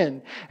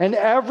sin and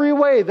every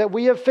way that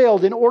we have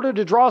failed in order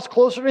to draw us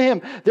closer to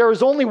Him, there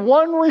is only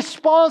one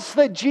response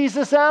that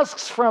Jesus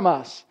asks from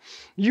us.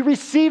 You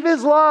receive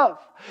His love.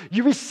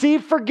 You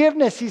receive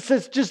forgiveness. He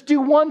says, just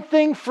do one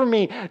thing for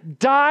me.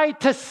 Die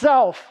to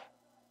self.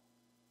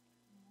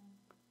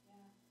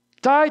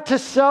 Die to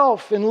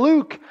self. In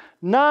Luke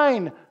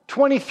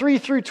 9:23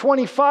 through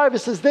 25, it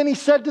says, then He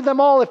said to them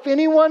all, if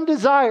anyone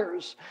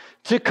desires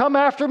to come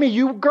after me,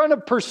 you're going to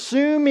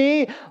pursue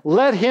me,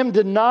 let him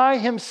deny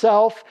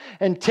himself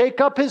and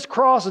take up his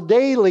cross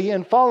daily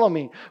and follow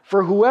me.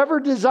 For whoever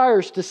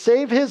desires to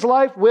save his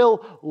life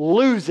will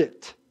lose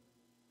it.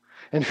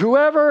 And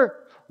whoever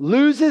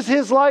loses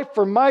his life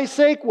for my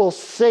sake will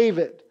save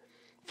it.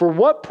 For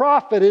what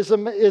profit is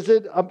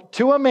it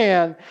to a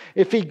man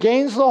if he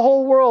gains the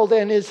whole world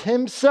and is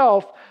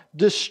himself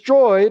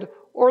destroyed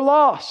or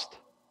lost?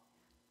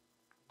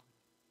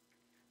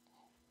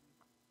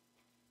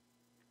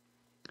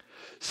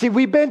 See,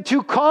 we've been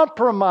too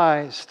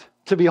compromised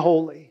to be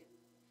holy.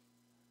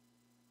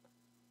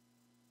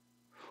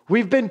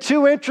 We've been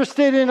too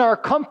interested in our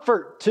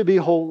comfort to be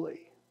holy.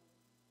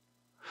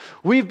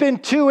 We've been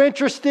too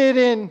interested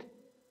in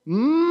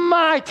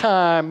my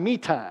time, me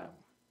time,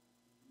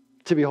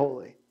 to be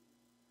holy.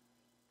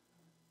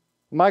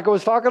 Micah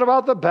was talking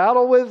about the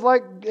battle with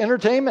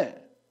entertainment.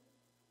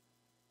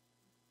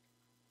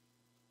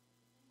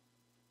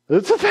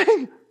 It's a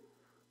thing.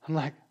 I'm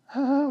like,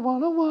 I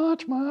want to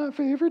watch my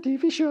favorite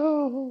TV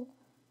show.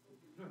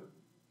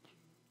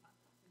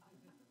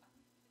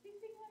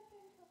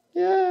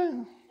 Yeah.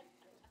 Only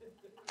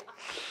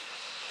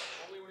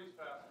when he's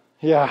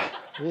fasting. Yeah.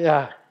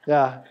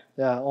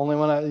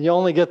 You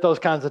only get those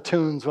kinds of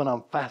tunes when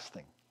I'm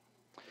fasting.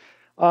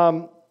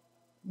 The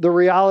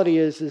reality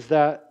is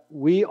that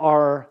we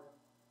are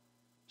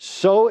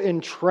so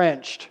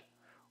entrenched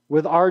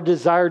with our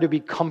desire to be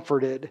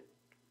comforted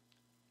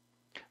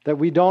that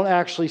we don't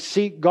actually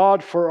seek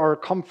God for our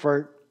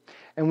comfort,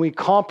 and we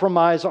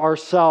compromise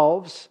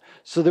ourselves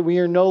so that we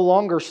are no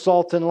longer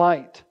salt and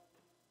light.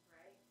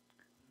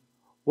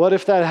 What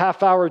if that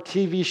half-hour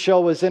TV show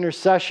was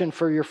intercession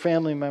for your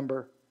family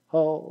member?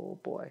 Oh,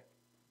 boy.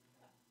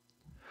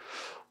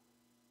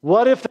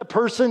 What if the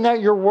person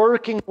that you're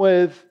working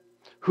with,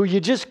 who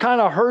you just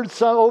kind of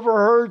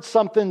overheard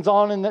something's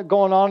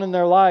going on in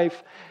their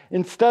life,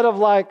 instead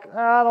of I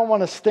don't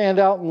want to stand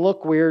out and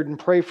look weird and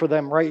pray for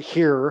them right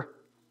here,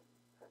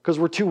 because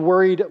we're too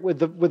worried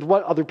with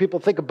what other people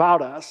think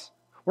about us.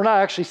 We're not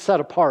actually set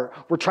apart.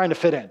 We're trying to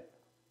fit in.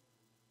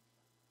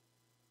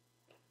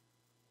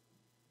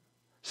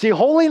 See,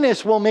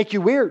 holiness will make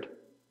you weird.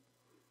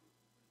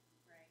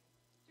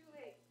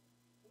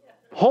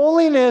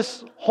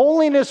 Holiness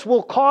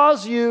will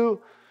cause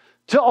you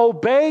to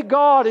obey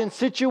God in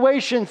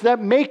situations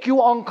that make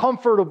you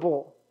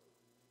uncomfortable.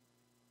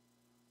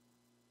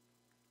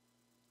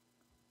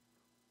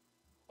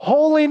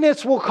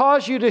 Holiness will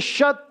cause you to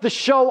shut the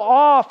show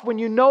off when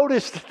you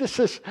notice that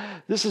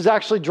this is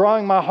actually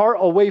drawing my heart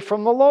away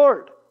from the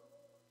Lord.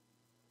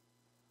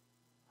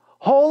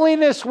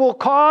 Holiness will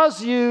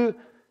cause you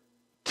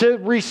to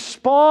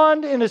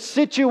respond in a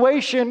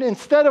situation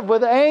instead of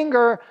with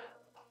anger.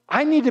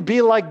 I need to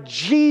be like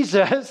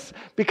Jesus,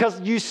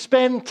 because you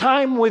spend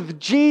time with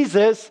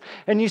Jesus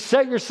and you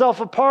set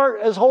yourself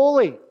apart as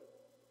holy.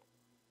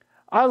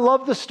 I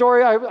love the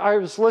story. I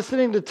was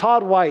listening to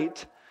Todd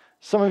White.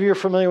 Some of you are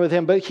familiar with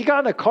him, but he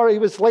got in a car. He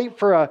was late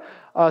for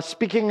a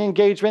speaking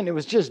engagement. It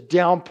was just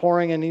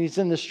downpouring, and he's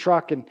in this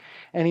truck, and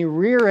he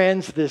rear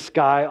ends this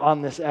guy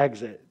on this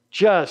exit,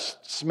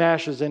 just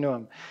smashes into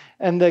him.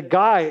 And the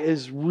guy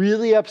is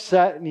really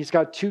upset, and he's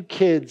got 2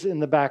 kids in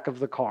the back of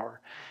the car.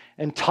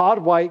 And Todd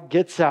White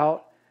gets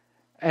out,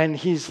 and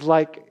he's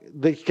like,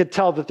 he could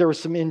tell that there was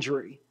some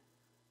injury.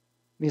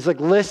 And he's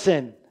like,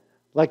 listen,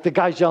 like the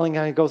guy's yelling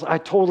at him, he goes, I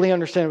totally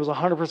understand it was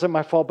 100%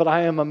 my fault, but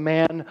I am a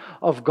man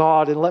of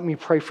God, and let me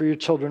pray for your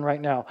children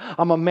right now.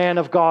 I'm a man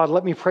of God.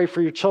 Let me pray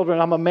for your children.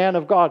 I'm a man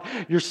of God.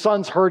 Your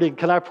son's hurting.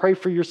 Can I pray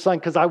for your son?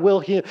 Because I will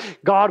heal.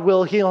 God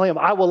will heal him.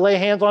 I will lay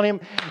hands on him,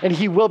 and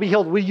he will be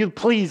healed. Will you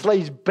please?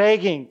 He's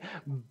begging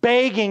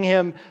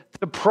him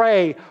to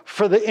pray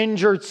for the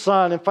injured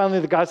son. And finally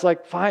the guy's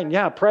like, fine,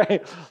 yeah,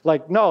 pray.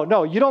 Like,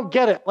 no, you don't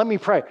get it. Let me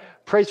pray.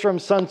 Prays for him.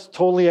 Son's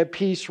totally at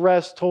peace,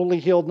 rest, totally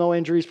healed, no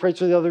injuries. Prays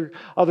for the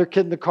other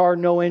kid in the car,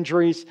 no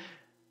injuries.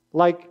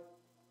 Like,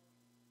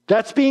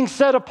 that's being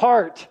set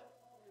apart.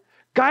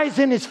 Guy's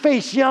in his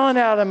face yelling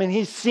at him, and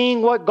he's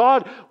seeing what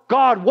God,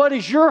 what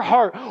is your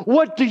heart?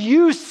 What do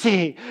you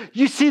see?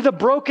 You see the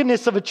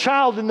brokenness of a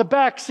child in the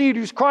back seat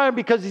who's crying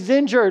because he's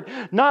injured,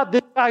 not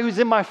this guy who's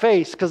in my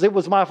face because it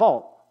was my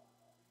fault.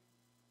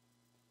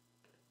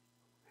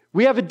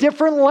 We have a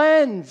different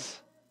lens.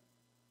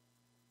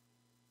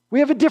 We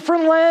have a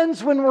different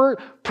lens when we're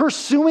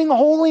pursuing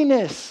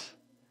holiness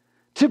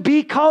to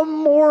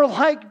become more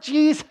like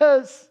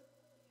Jesus.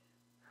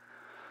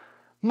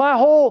 My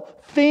whole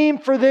theme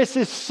for this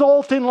is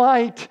salt and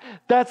light.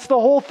 That's the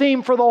whole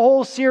theme for the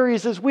whole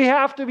series, is we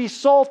have to be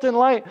salt and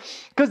light.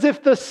 Because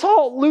if the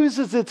salt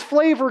loses its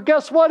flavor,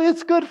 guess what?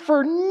 It's good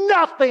for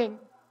nothing.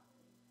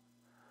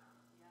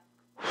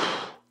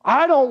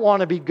 I don't want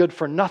to be good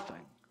for nothing.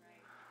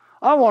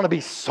 I want to be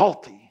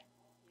salty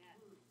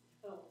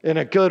in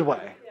a good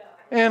way.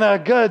 In a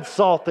good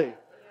salty.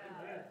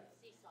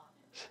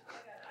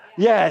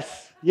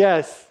 Yes.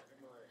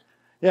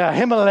 Yeah,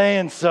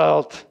 Himalayan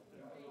salt.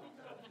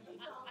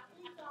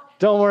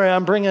 Don't worry,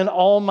 I'm bringing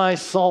all my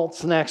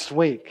salts next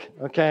week.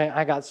 Okay?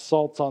 I got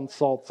salts on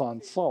salts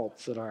on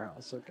salts at our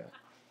house. Okay.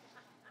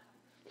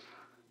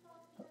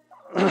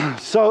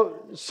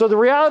 So the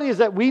reality is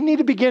that we need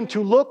to begin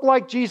to look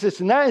like Jesus,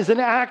 and that is an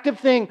active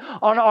thing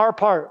on our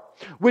part,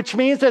 which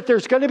means that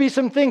there's going to be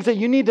some things that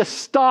you need to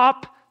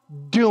stop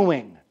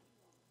doing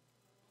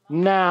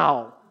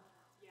now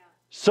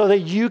so that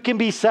you can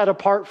be set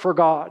apart for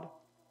God.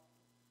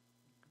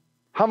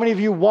 How many of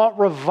you want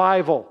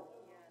revival?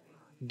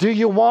 Do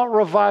you want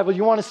revival?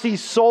 You want to see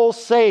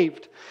souls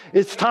saved?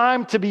 It's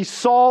time to be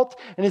salt,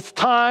 and it's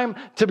time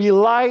to be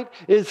light.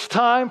 It's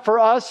time for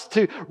us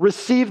to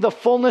receive the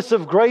fullness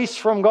of grace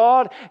from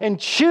God and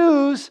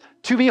choose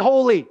to be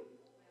holy.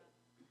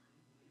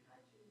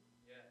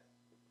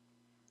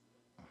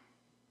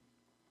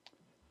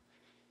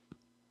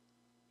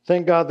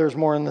 Thank God there's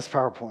more in this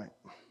PowerPoint.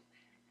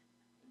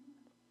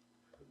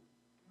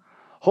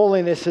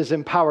 Holiness is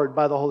empowered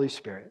by the Holy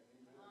Spirit.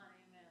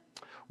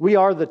 We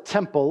are the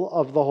temple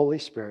of the Holy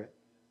Spirit.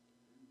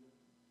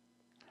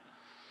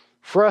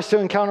 For us to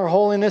encounter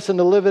holiness and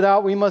to live it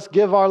out, we must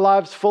give our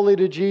lives fully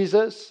to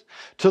Jesus,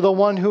 to the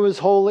one who is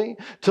holy,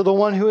 to the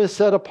one who is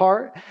set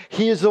apart.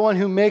 He is the one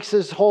who makes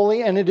us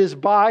holy, and it is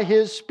by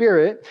His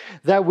Spirit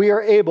that we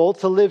are able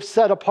to live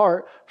set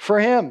apart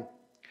for Him.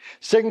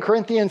 2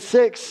 Corinthians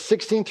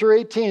 6:16 through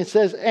 18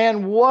 says,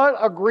 and what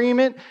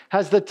agreement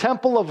has the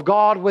temple of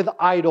God with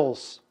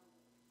idols?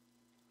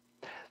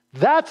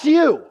 That's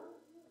you.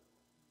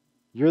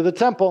 You're the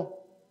temple.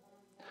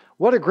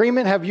 What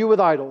agreement have you with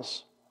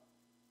idols?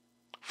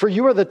 For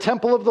you are the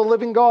temple of the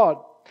living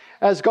God.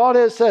 As God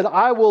has said,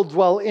 I will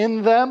dwell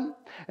in them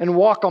and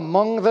walk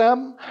among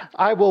them.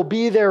 I will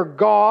be their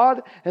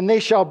God, and they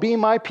shall be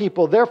my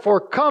people. Therefore,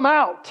 come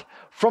out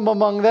from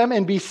among them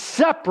and be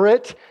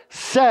separate,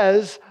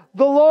 says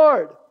the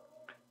Lord.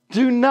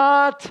 Do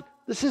not,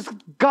 this is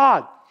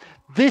God.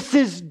 This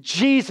is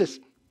Jesus.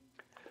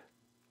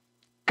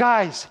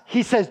 Guys,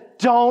 He says,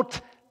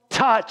 don't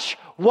touch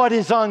what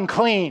is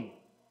unclean.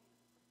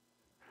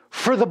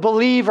 For the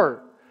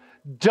believer,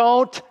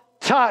 don't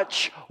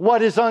touch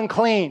what is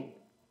unclean.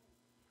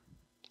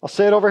 I'll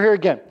say it over here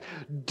again.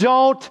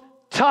 Don't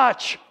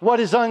touch what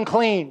is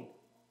unclean.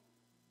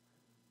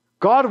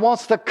 God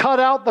wants to cut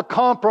out the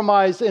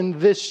compromise in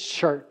this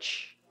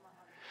church,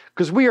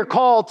 because we are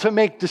called to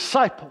make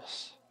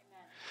disciples.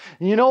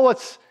 And you know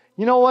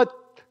what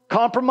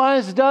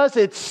compromise does?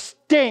 It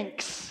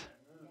stinks.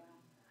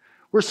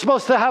 We're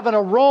supposed to have an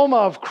aroma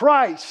of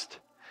Christ.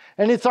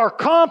 And it's our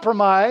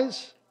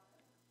compromise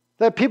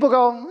that people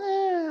go,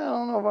 I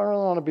don't know if I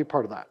really want to be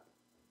part of that.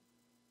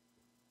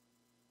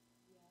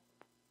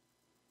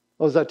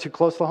 Oh, is that too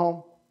close to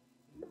home?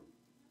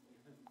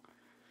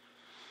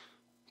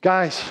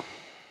 Guys,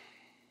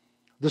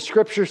 The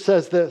scripture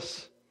says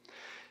this,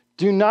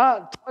 do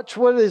not touch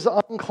what is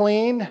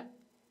unclean,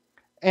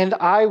 and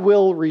I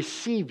will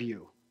receive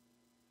you.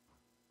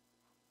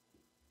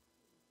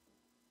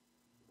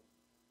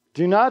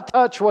 Do not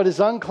touch what is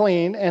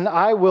unclean, and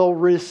I will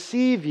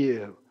receive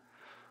you.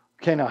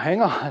 Okay, now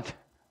hang on.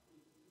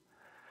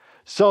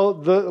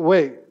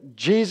 So,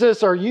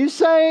 Jesus, are you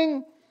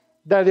saying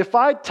that if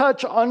I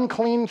touch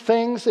unclean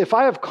things, if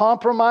I have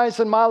compromise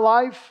in my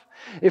life,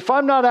 if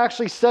I'm not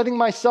actually setting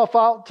myself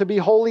out to be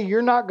holy,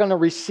 you're not going to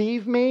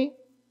receive me?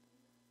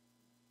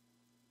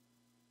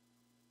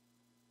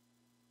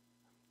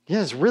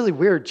 Yeah, it's really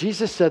weird.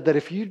 Jesus said that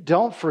if you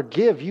don't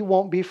forgive, you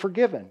won't be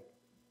forgiven.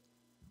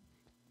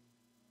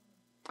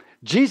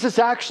 Jesus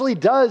actually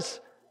does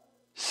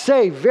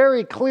say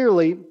very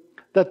clearly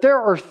that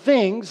there are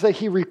things that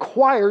he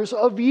requires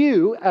of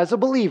you as a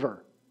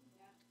believer.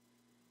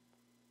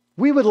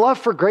 We would love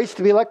for grace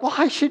to be like, well,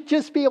 I should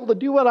just be able to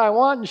do what I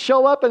want and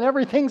show up and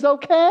everything's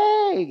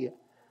okay.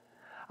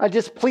 I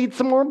just plead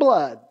some more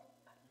blood.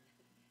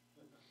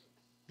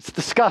 It's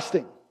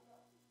disgusting.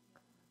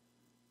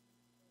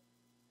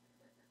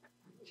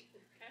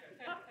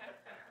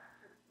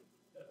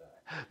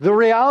 The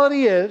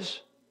reality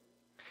is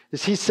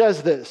he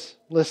says this.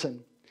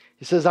 Listen.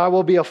 He says, I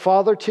will be a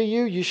father to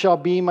you. You shall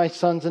be my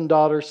sons and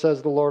daughters,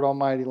 says the Lord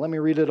Almighty. Let me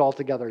read it all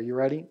together. Are you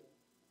ready?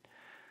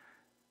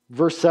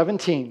 Verse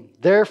 17.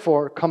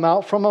 Therefore, come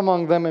out from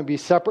among them and be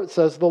separate,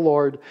 says the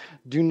Lord.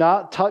 Do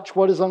not touch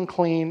what is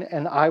unclean,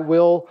 and I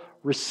will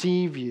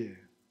receive you.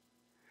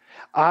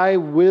 I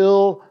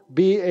will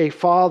be a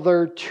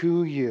father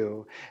to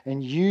you,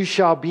 and you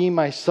shall be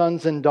my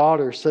sons and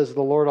daughters, says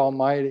the Lord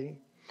Almighty.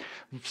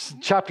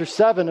 Chapter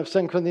 7 of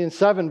 2 Corinthians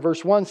 7,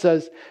 verse 1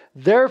 says,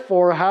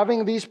 therefore,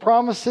 having these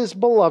promises,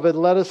 beloved,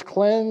 let us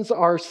cleanse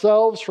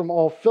ourselves from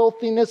all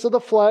filthiness of the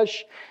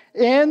flesh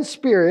and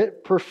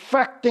spirit,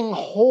 perfecting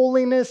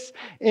holiness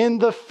in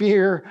the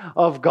fear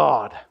of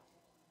God.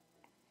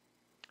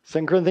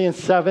 2 Corinthians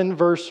 7,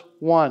 verse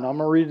 1. I'm going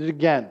to read it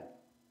again.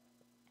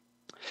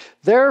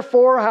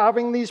 Therefore,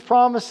 having these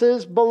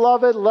promises,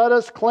 beloved, let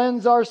us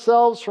cleanse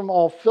ourselves from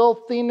all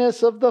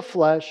filthiness of the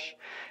flesh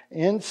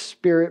and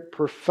spirit,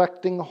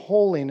 perfecting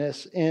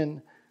holiness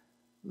in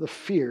the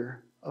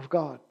fear of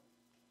God.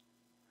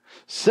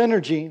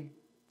 Synergy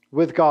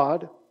with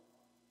God,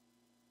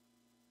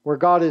 where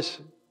God is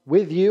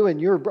with you and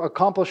you're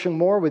accomplishing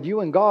more with you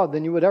and God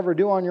than you would ever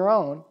do on your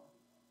own.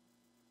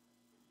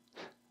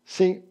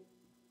 See,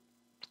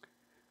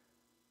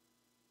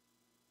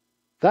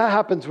 that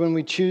happens when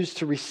we choose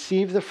to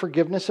receive the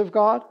forgiveness of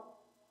God,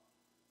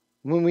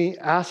 when we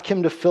ask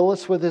Him to fill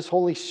us with His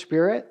Holy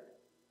Spirit.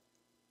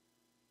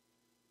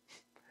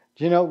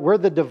 Do you know, we're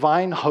the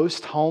divine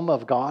host home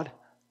of God.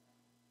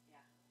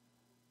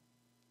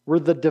 We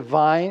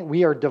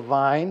are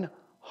divine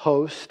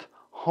host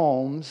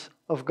homes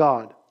of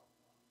God.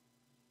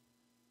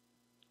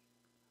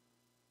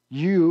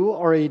 You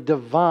are a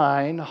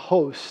divine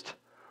host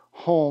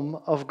home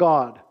of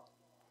God.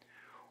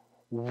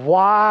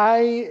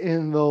 Why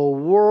in the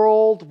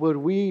world would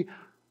we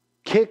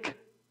kick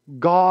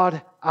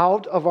God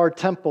out of our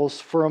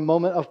temples for a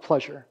moment of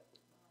pleasure?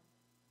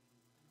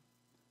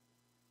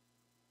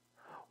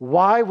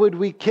 Why would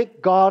we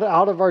kick God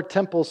out of our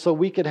temple so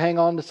we could hang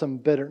on to some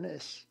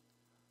bitterness,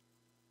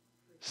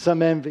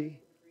 some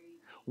envy?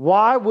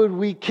 Why would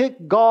we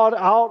kick God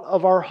out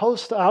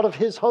of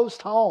His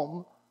host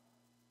home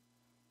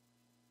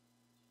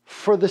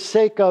for the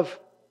sake of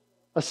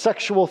a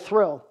sexual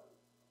thrill?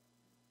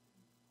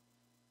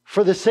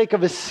 For the sake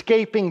of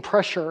escaping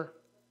pressure?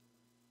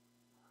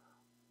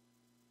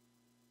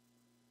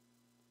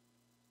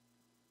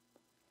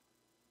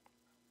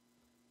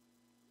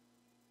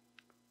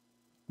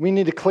 We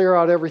need to clear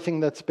out everything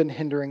that's been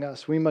hindering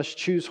us. We must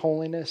choose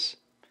holiness.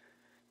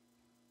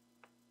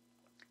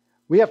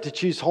 We have to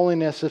choose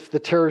holiness if the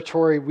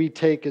territory we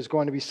take is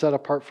going to be set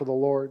apart for the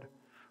Lord,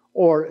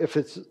 or if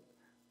it's,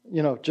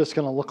 just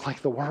going to look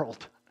like the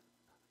world.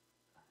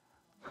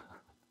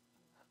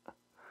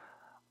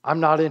 I'm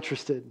not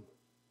interested.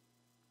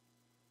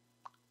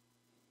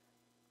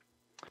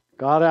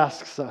 God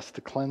asks us to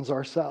cleanse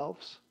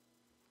ourselves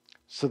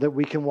so that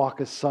we can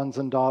walk as sons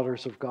and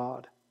daughters of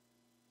God.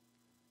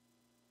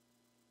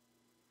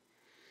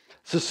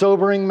 It's a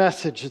sobering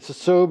message. It's a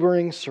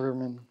sobering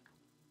sermon.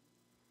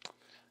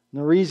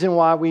 And the reason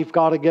why we've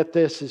got to get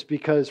this is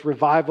because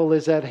revival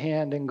is at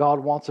hand and God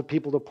wants a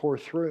people to pour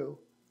through,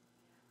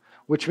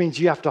 which means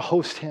you have to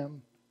host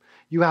Him.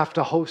 You have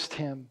to host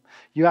Him.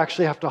 You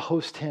actually have to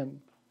host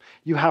Him.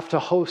 You have to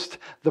host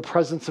the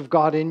presence of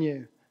God in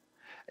you.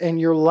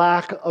 And your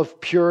lack of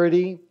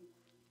purity,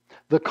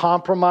 the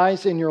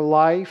compromise in your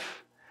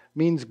life,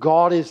 means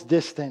God is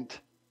distant.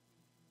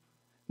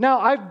 Now,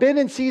 I've been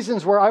in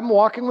seasons where I'm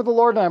walking with the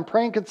Lord and I'm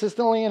praying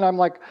consistently and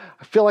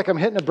I feel like I'm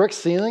hitting a brick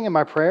ceiling in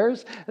my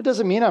prayers. It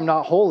doesn't mean I'm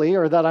not holy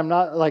or that I'm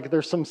not,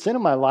 there's some sin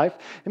in my life.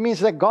 It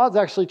means that God's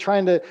actually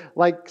trying to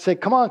say,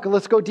 come on,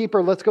 let's go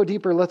deeper, let's go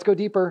deeper, let's go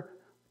deeper.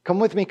 Come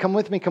with me, come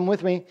with me, come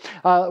with me.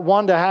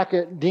 Wanda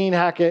Hackett, Dean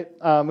Hackett,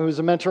 who was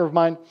a mentor of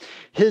mine,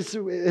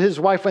 his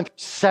wife went through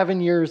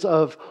 7 years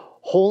of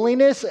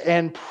holiness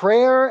and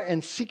prayer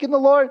and seeking the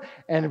Lord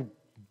and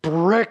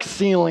brick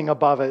ceiling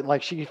above it.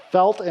 Like she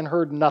felt and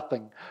heard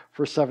nothing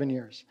for 7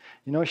 years.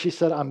 You know what she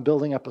said? I'm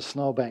building up a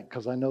snowbank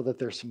because I know that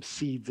there's some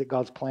seeds that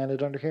God's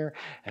planted under here.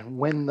 And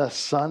when the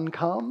sun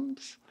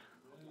comes,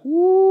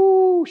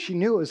 woo, she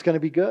knew it was going to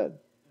be good.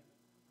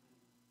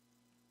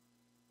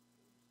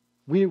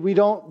 We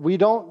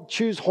don't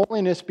choose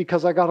holiness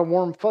because I got a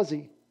warm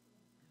fuzzy.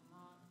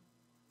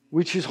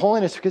 We choose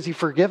holiness because He's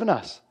forgiven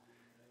us.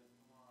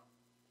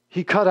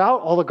 He cut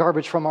out all the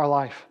garbage from our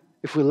life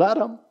if we let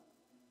Him.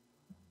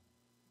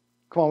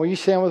 Come on, will you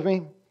stand with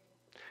me?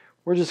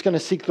 We're just going to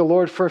seek the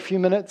Lord for a few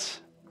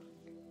minutes.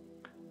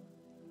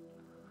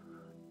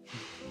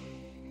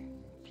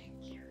 Thank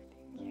you.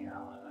 I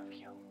love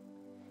you.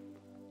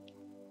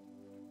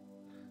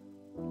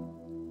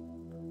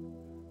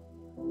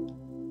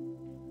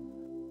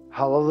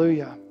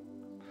 Hallelujah.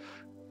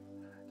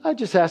 I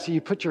just ask that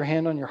you put your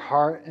hand on your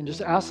heart and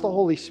just ask the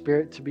Holy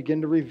Spirit to begin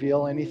to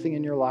reveal anything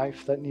in your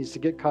life that needs to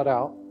get cut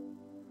out.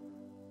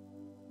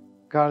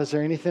 God, is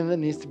there anything that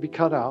needs to be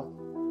cut out?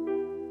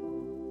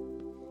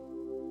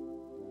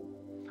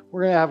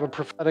 We're going to have a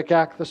prophetic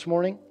act this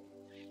morning.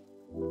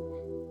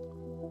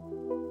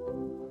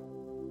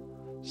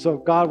 So,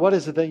 God, what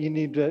is it that you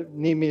need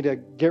me to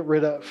get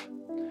rid of?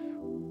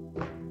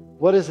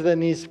 What is it that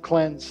needs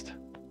cleansed?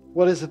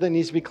 What is it that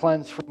needs to be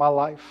cleansed from my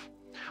life?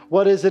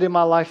 What is it in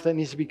my life that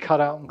needs to be cut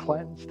out and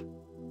cleansed?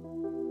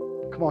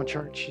 Come on,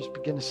 church, just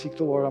begin to seek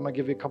the Lord. I'm going to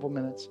give you a couple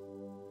minutes.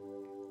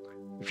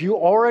 If you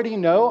already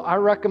know, I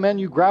recommend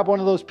you grab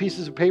one of those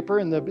pieces of paper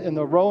in the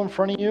row in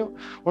front of you,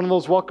 one of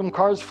those welcome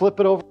cards,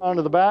 flip it over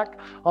onto the back.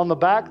 On the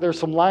back, there's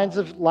some lines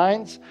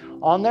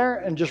on there,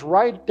 and just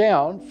write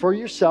down for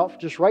yourself,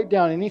 just write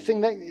down anything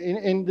that,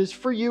 and this is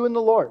for you and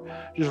the Lord.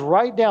 Just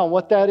write down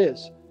what that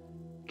is.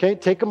 Okay,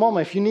 take a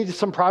moment. If you need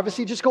some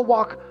privacy, just go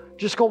walk.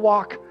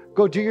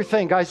 Go do your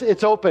thing, guys.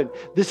 It's open.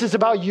 This is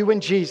about you and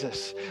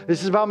Jesus.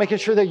 This is about making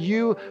sure that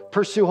you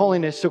pursue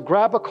holiness. So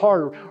grab a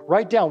card,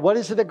 write down what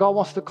is it that God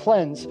wants to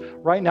cleanse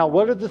right now.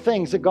 What are the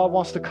things that God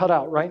wants to cut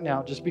out right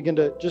now? Just begin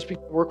to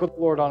work with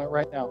the Lord on it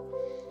right now.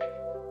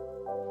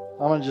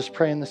 I'm going to just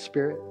pray in the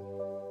Spirit.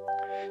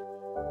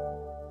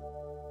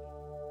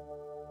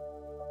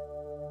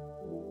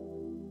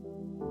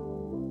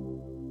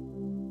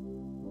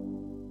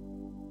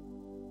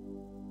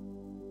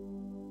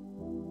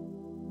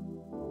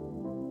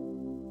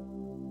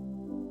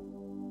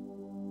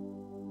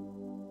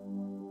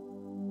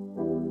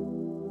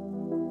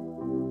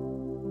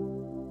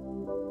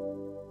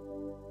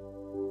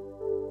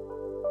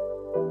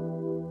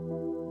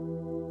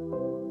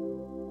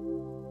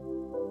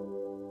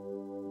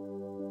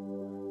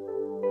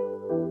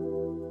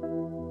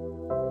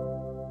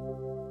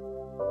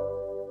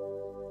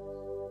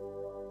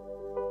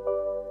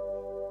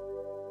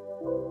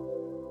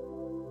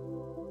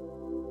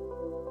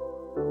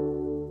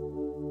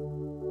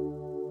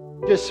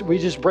 We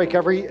just break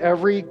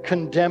every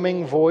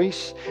condemning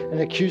voice and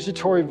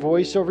accusatory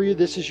voice over you.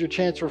 This is your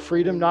chance for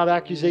freedom, not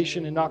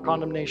accusation and not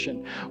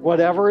condemnation.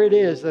 Whatever it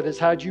is that has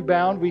had you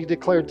bound, we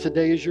declare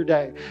today is your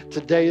day.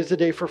 Today is the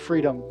day for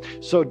freedom.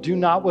 So do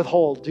not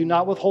withhold. Do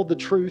not withhold the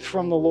truth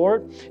from the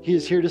Lord. He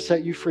is here to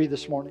set you free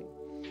this morning.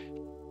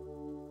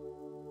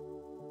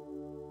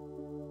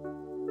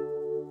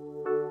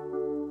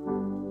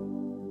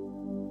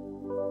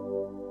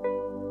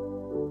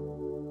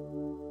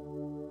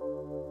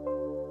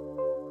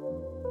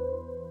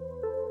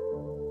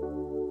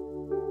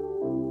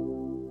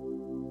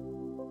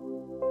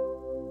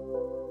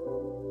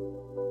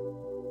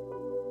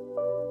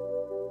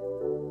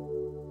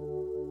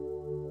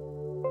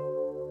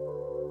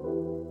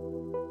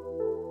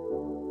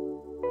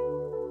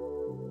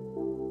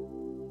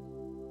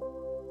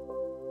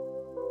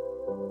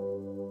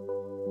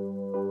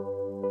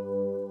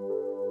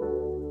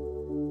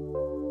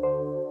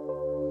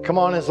 Come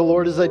on, as the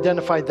Lord has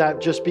identified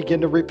that, just begin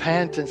to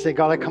repent and say,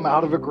 God, I come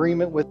out of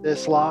agreement with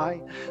this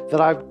lie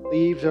that I've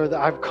believed, or that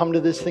I've come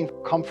to this thing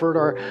for comfort,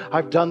 or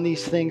I've done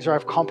these things, or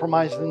I've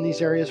compromised in these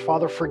areas.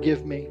 Father,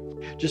 forgive me.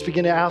 Just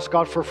begin to ask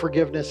God for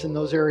forgiveness in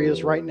those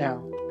areas right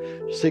now.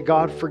 Just say,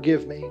 God,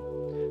 forgive me.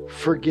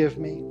 Forgive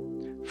me.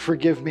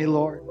 Forgive me,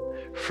 Lord.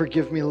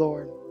 Forgive me,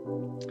 Lord.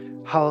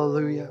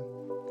 Hallelujah.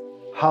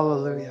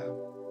 Hallelujah.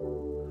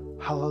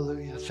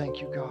 Hallelujah. Thank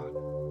you, God.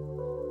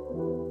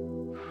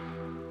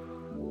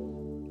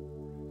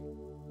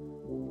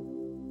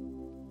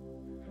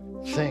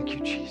 Thank you,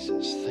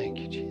 Jesus. Thank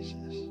you,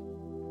 Jesus.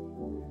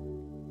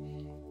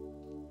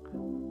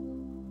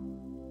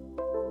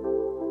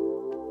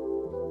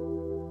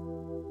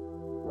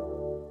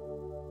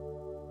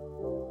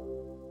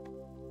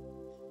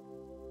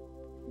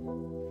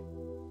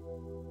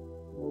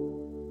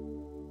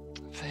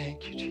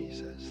 Thank you,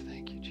 Jesus.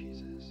 Thank you,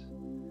 Jesus.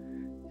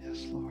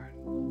 Yes, Lord.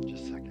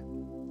 Just a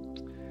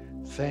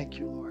second. Thank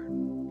you,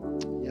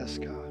 Lord. Yes,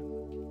 God.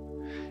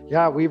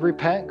 Yeah, we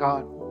repent,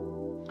 God.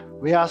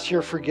 We ask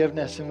your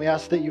forgiveness, and we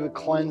ask that you would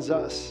cleanse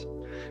us.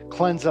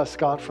 Cleanse us,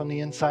 God, from the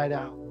inside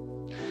out.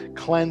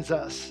 Cleanse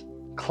us.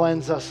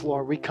 Cleanse us,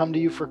 Lord. We come to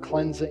you for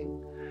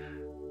cleansing.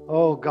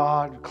 Oh,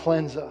 God,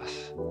 cleanse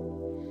us.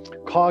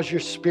 Cause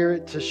your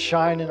Spirit to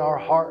shine in our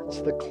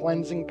hearts, the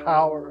cleansing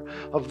power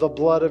of the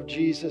blood of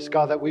Jesus,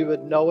 God, that we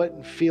would know it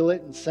and feel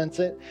it and sense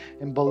it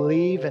and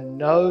believe and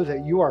know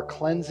that you are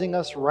cleansing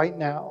us right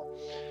now.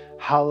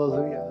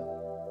 Hallelujah.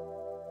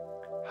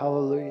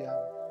 Hallelujah.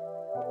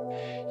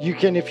 You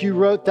can, if you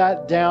wrote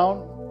that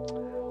down,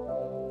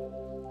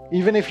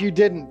 even if you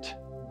didn't,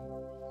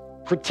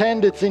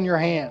 pretend it's in your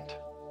hand.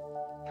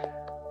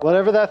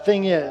 Whatever that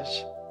thing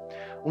is.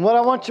 And what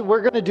I want to,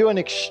 we're going to do an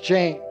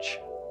exchange.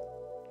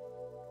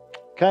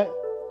 Okay?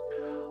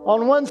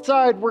 On one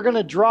side, we're going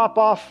to drop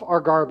off our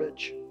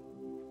garbage.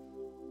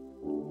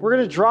 We're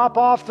going to drop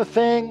off the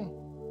thing.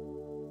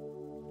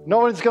 No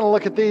one's going to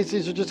look at these.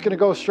 These are just going to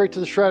go straight to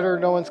the shredder.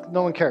 No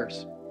one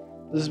cares.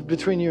 This is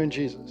between you and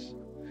Jesus.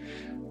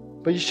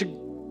 But you should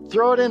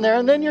throw it in there.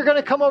 And then you're going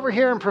to come over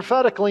here and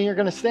prophetically, you're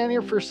going to stand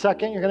here for a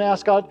second. You're going to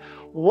ask God,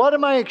 what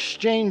am I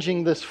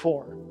exchanging this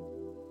for?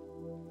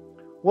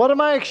 What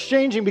am I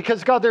exchanging?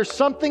 Because God, there's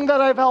something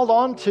that I've held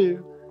on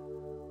to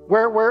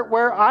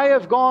where I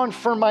have gone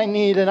for my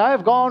need and I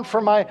have gone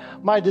for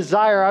my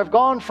desire. I've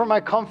gone for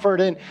my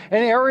comfort and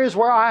areas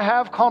where I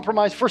have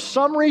compromised for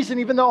some reason,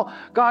 even though,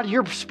 God,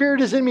 your Spirit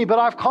is in me, but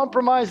I've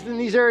compromised in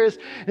these areas.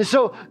 And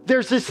so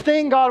there's this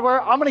thing, God,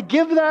 where I'm going to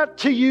give that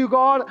to you,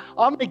 God.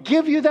 I'm going to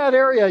give you that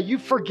area.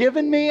 You've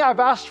forgiven me. I've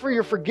asked for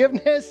your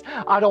forgiveness.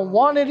 I don't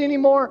want it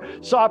anymore.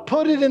 So I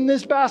put it in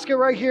this basket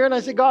right here. And I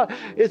said, God,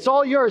 it's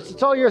all yours.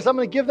 It's all yours. I'm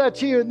going to give that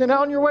to you. And then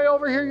on your way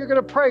over here, you're going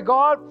to pray,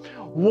 God,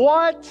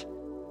 what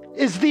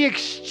is the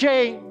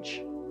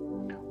exchange?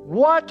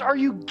 What are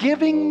you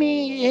giving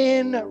me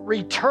in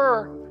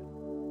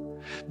return?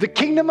 The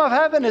kingdom of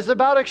heaven is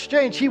about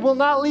exchange. He will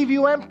not leave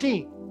you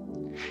empty.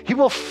 He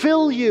will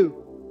fill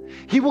you.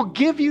 He will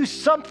give you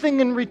something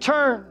in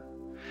return.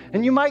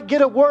 And you might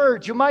get a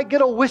word. You might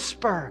get a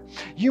whisper.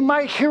 You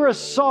might hear a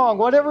song.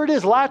 Whatever it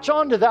is, latch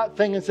onto that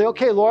thing and say,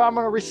 okay, Lord, I'm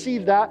going to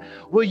receive that.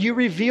 Will you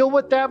reveal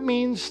what that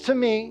means to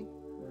me?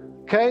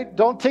 Okay,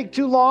 don't take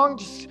too long.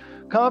 Just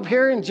come up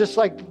here and just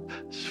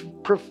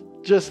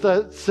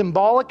a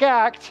symbolic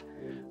act,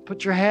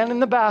 put your hand in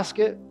the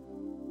basket.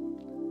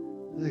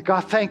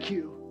 God, thank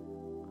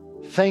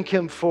you. Thank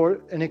him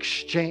for an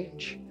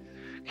exchange.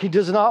 He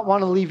does not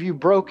want to leave you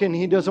broken.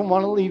 He doesn't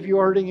want to leave you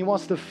hurting. He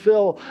wants to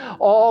fill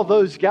all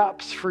those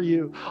gaps for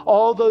you,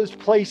 all those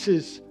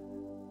places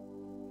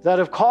that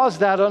have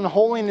caused that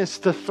unholiness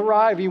to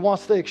thrive. He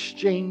wants to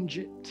exchange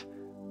it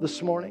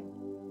this morning.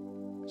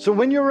 So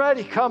when you're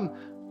ready, come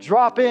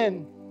drop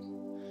in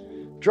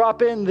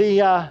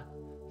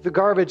the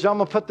garbage. I'm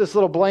going to put this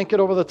little blanket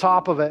over the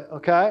top of it,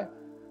 okay?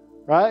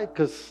 Right?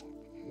 Because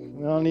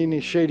we don't need any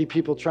shady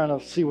people trying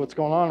to see what's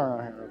going on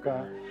around here,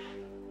 okay?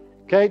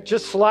 Okay,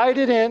 just slide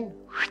it in.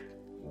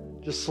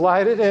 Just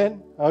slide it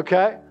in,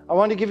 okay? I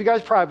want to give you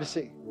guys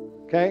privacy,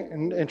 okay?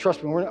 And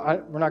trust me, we're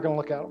not going to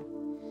look at them.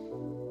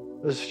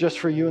 This is just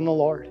for you and the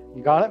Lord.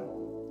 You got it?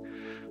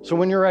 So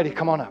when you're ready,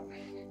 come on up.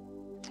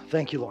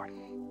 Thank you, Lord.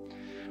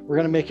 We're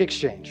going to make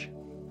exchange.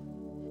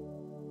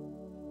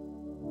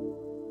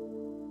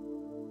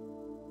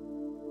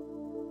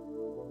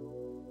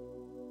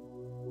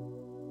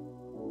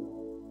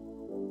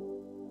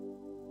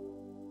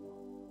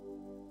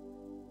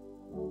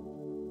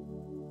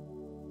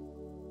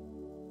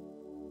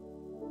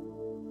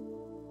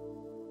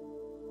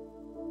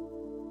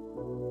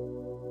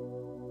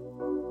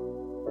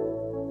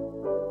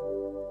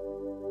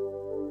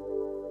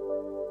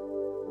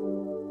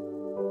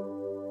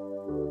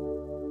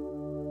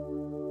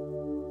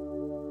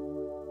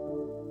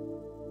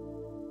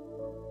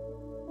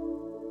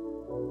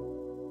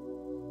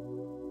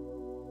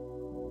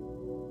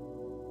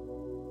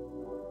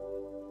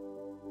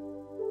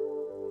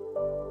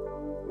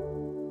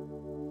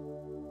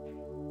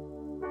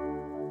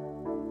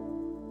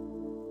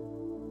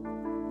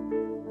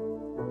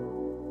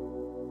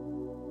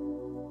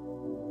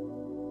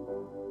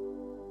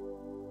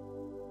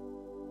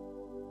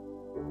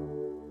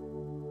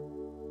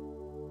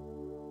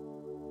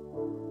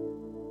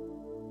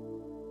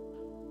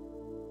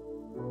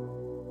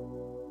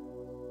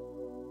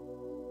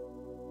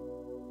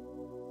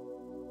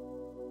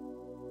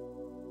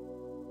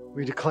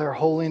 We declare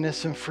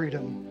holiness and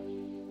freedom.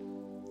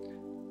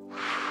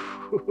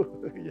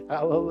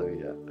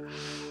 Hallelujah.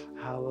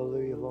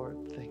 Hallelujah,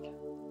 Lord. Thank you.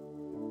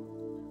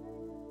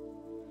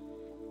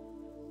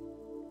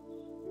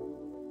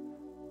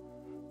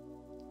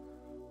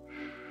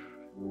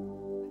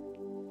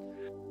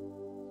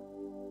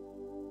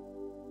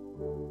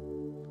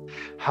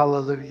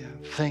 Hallelujah.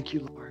 Thank you,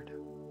 Lord.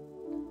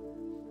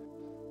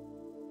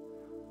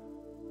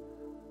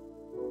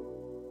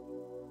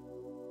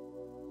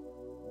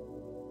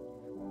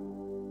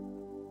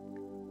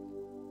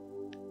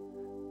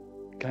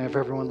 Can I have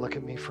everyone look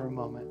at me for a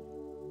moment?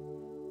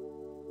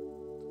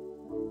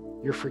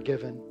 You're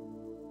forgiven.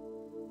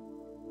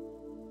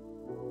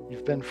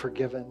 You've been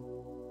forgiven.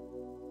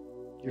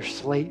 Your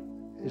slate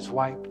is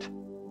wiped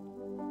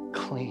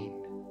clean.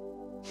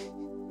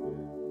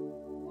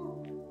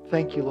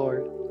 Thank you,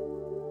 Lord.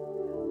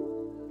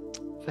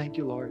 Thank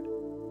you, Lord.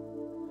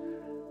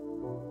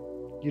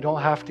 You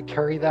don't have to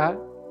carry that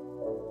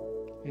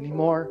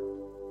anymore.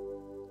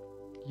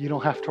 You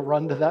don't have to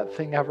run to that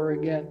thing ever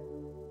again.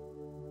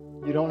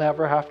 You don't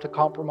ever have to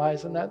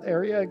compromise in that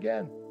area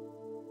again.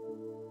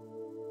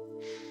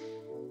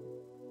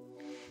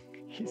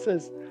 He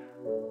says,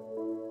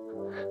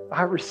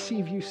 I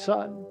receive you,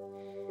 son.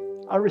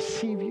 I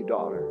receive you,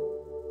 daughter.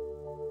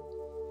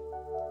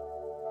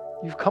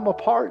 You've come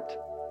apart.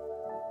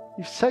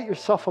 You've set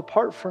yourself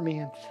apart for me,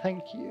 and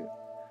thank you.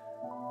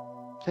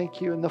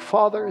 Thank you. And the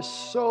Father is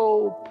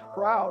so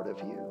proud of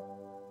you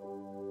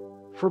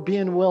for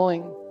being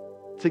willing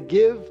to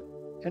give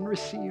and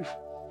receive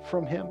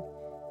from Him.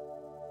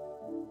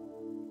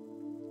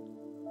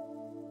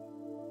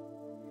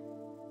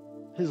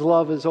 His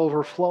love is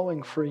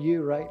overflowing for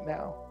you right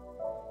now.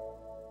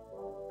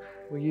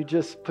 Will you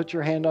just put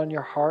your hand on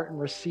your heart and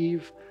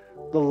receive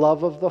the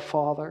love of the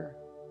Father?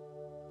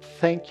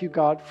 Thank you,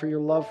 God, for your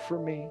love for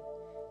me.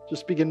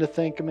 Just begin to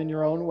thank Him in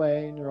your own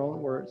way, in your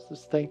own words.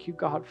 Just thank you,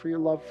 God, for your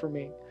love for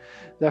me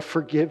that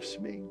forgives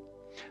me,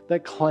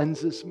 that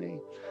cleanses me,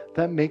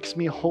 that makes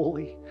me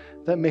holy,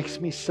 that makes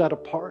me set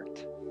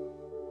apart.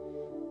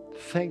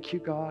 Thank you,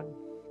 God.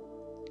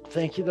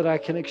 Thank you that I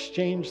can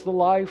exchange the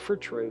lie for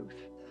truth.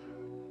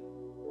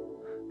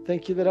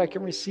 Thank you that I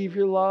can receive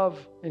your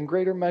love in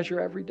greater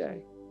measure every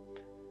day.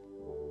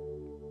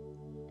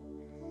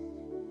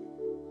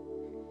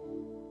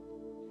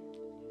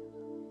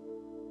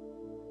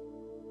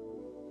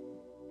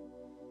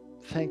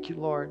 Thank you,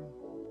 Lord.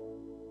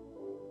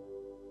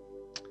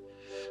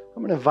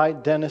 I'm going to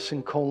invite Dennis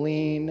and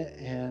Colleen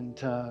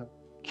and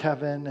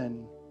Kevin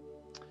and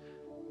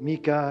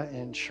Mika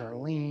and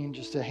Charlene,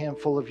 just a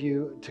handful of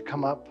you, to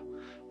come up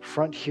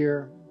front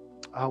here.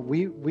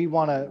 We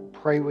want to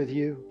pray with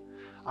you.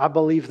 I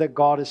believe that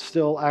God is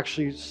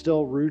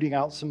still rooting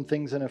out some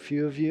things in a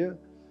few of you.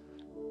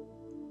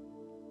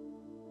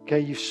 Okay,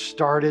 you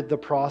started the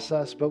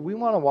process, but we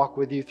want to walk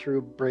with you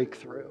through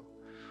breakthrough.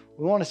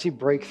 We want to see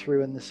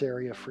breakthrough in this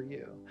area for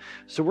you.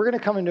 So we're going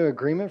to come into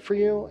agreement for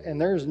you, and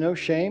there's no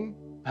shame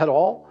at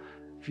all.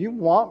 If you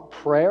want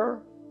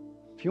prayer,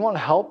 if you want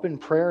help in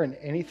prayer in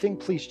anything,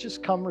 please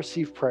just come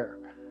receive prayer.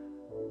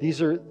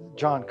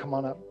 John, come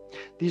on up.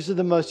 These are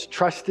the most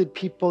trusted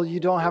people. You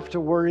don't have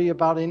to worry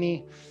about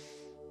anybody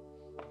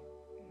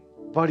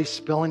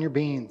spilling your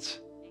beans.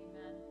 Amen.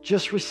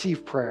 Just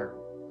receive prayer,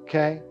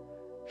 okay?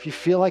 If you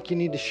feel like you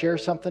need to share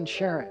something,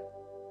 share it,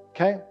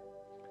 okay?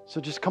 So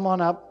just come on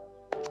up.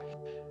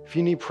 If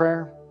you need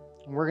prayer,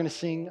 and we're going to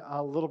sing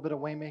a little bit of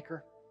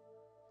Waymaker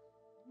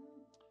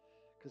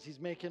because He's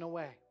making a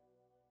way.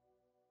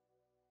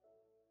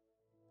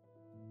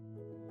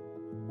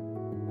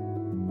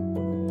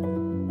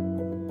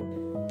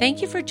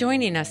 Thank you for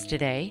joining us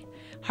today.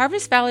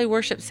 Harvest Valley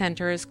Worship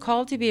Center is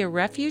called to be a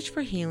refuge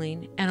for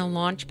healing and a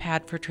launch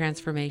pad for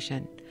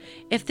transformation.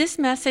 If this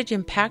message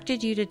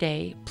impacted you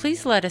today,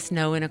 please let us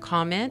know in a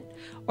comment,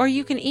 or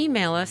you can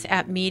email us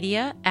at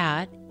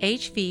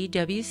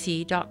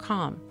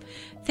media@hvwc.com.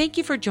 Thank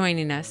you for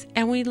joining us,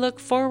 and we look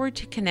forward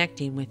to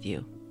connecting with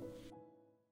you.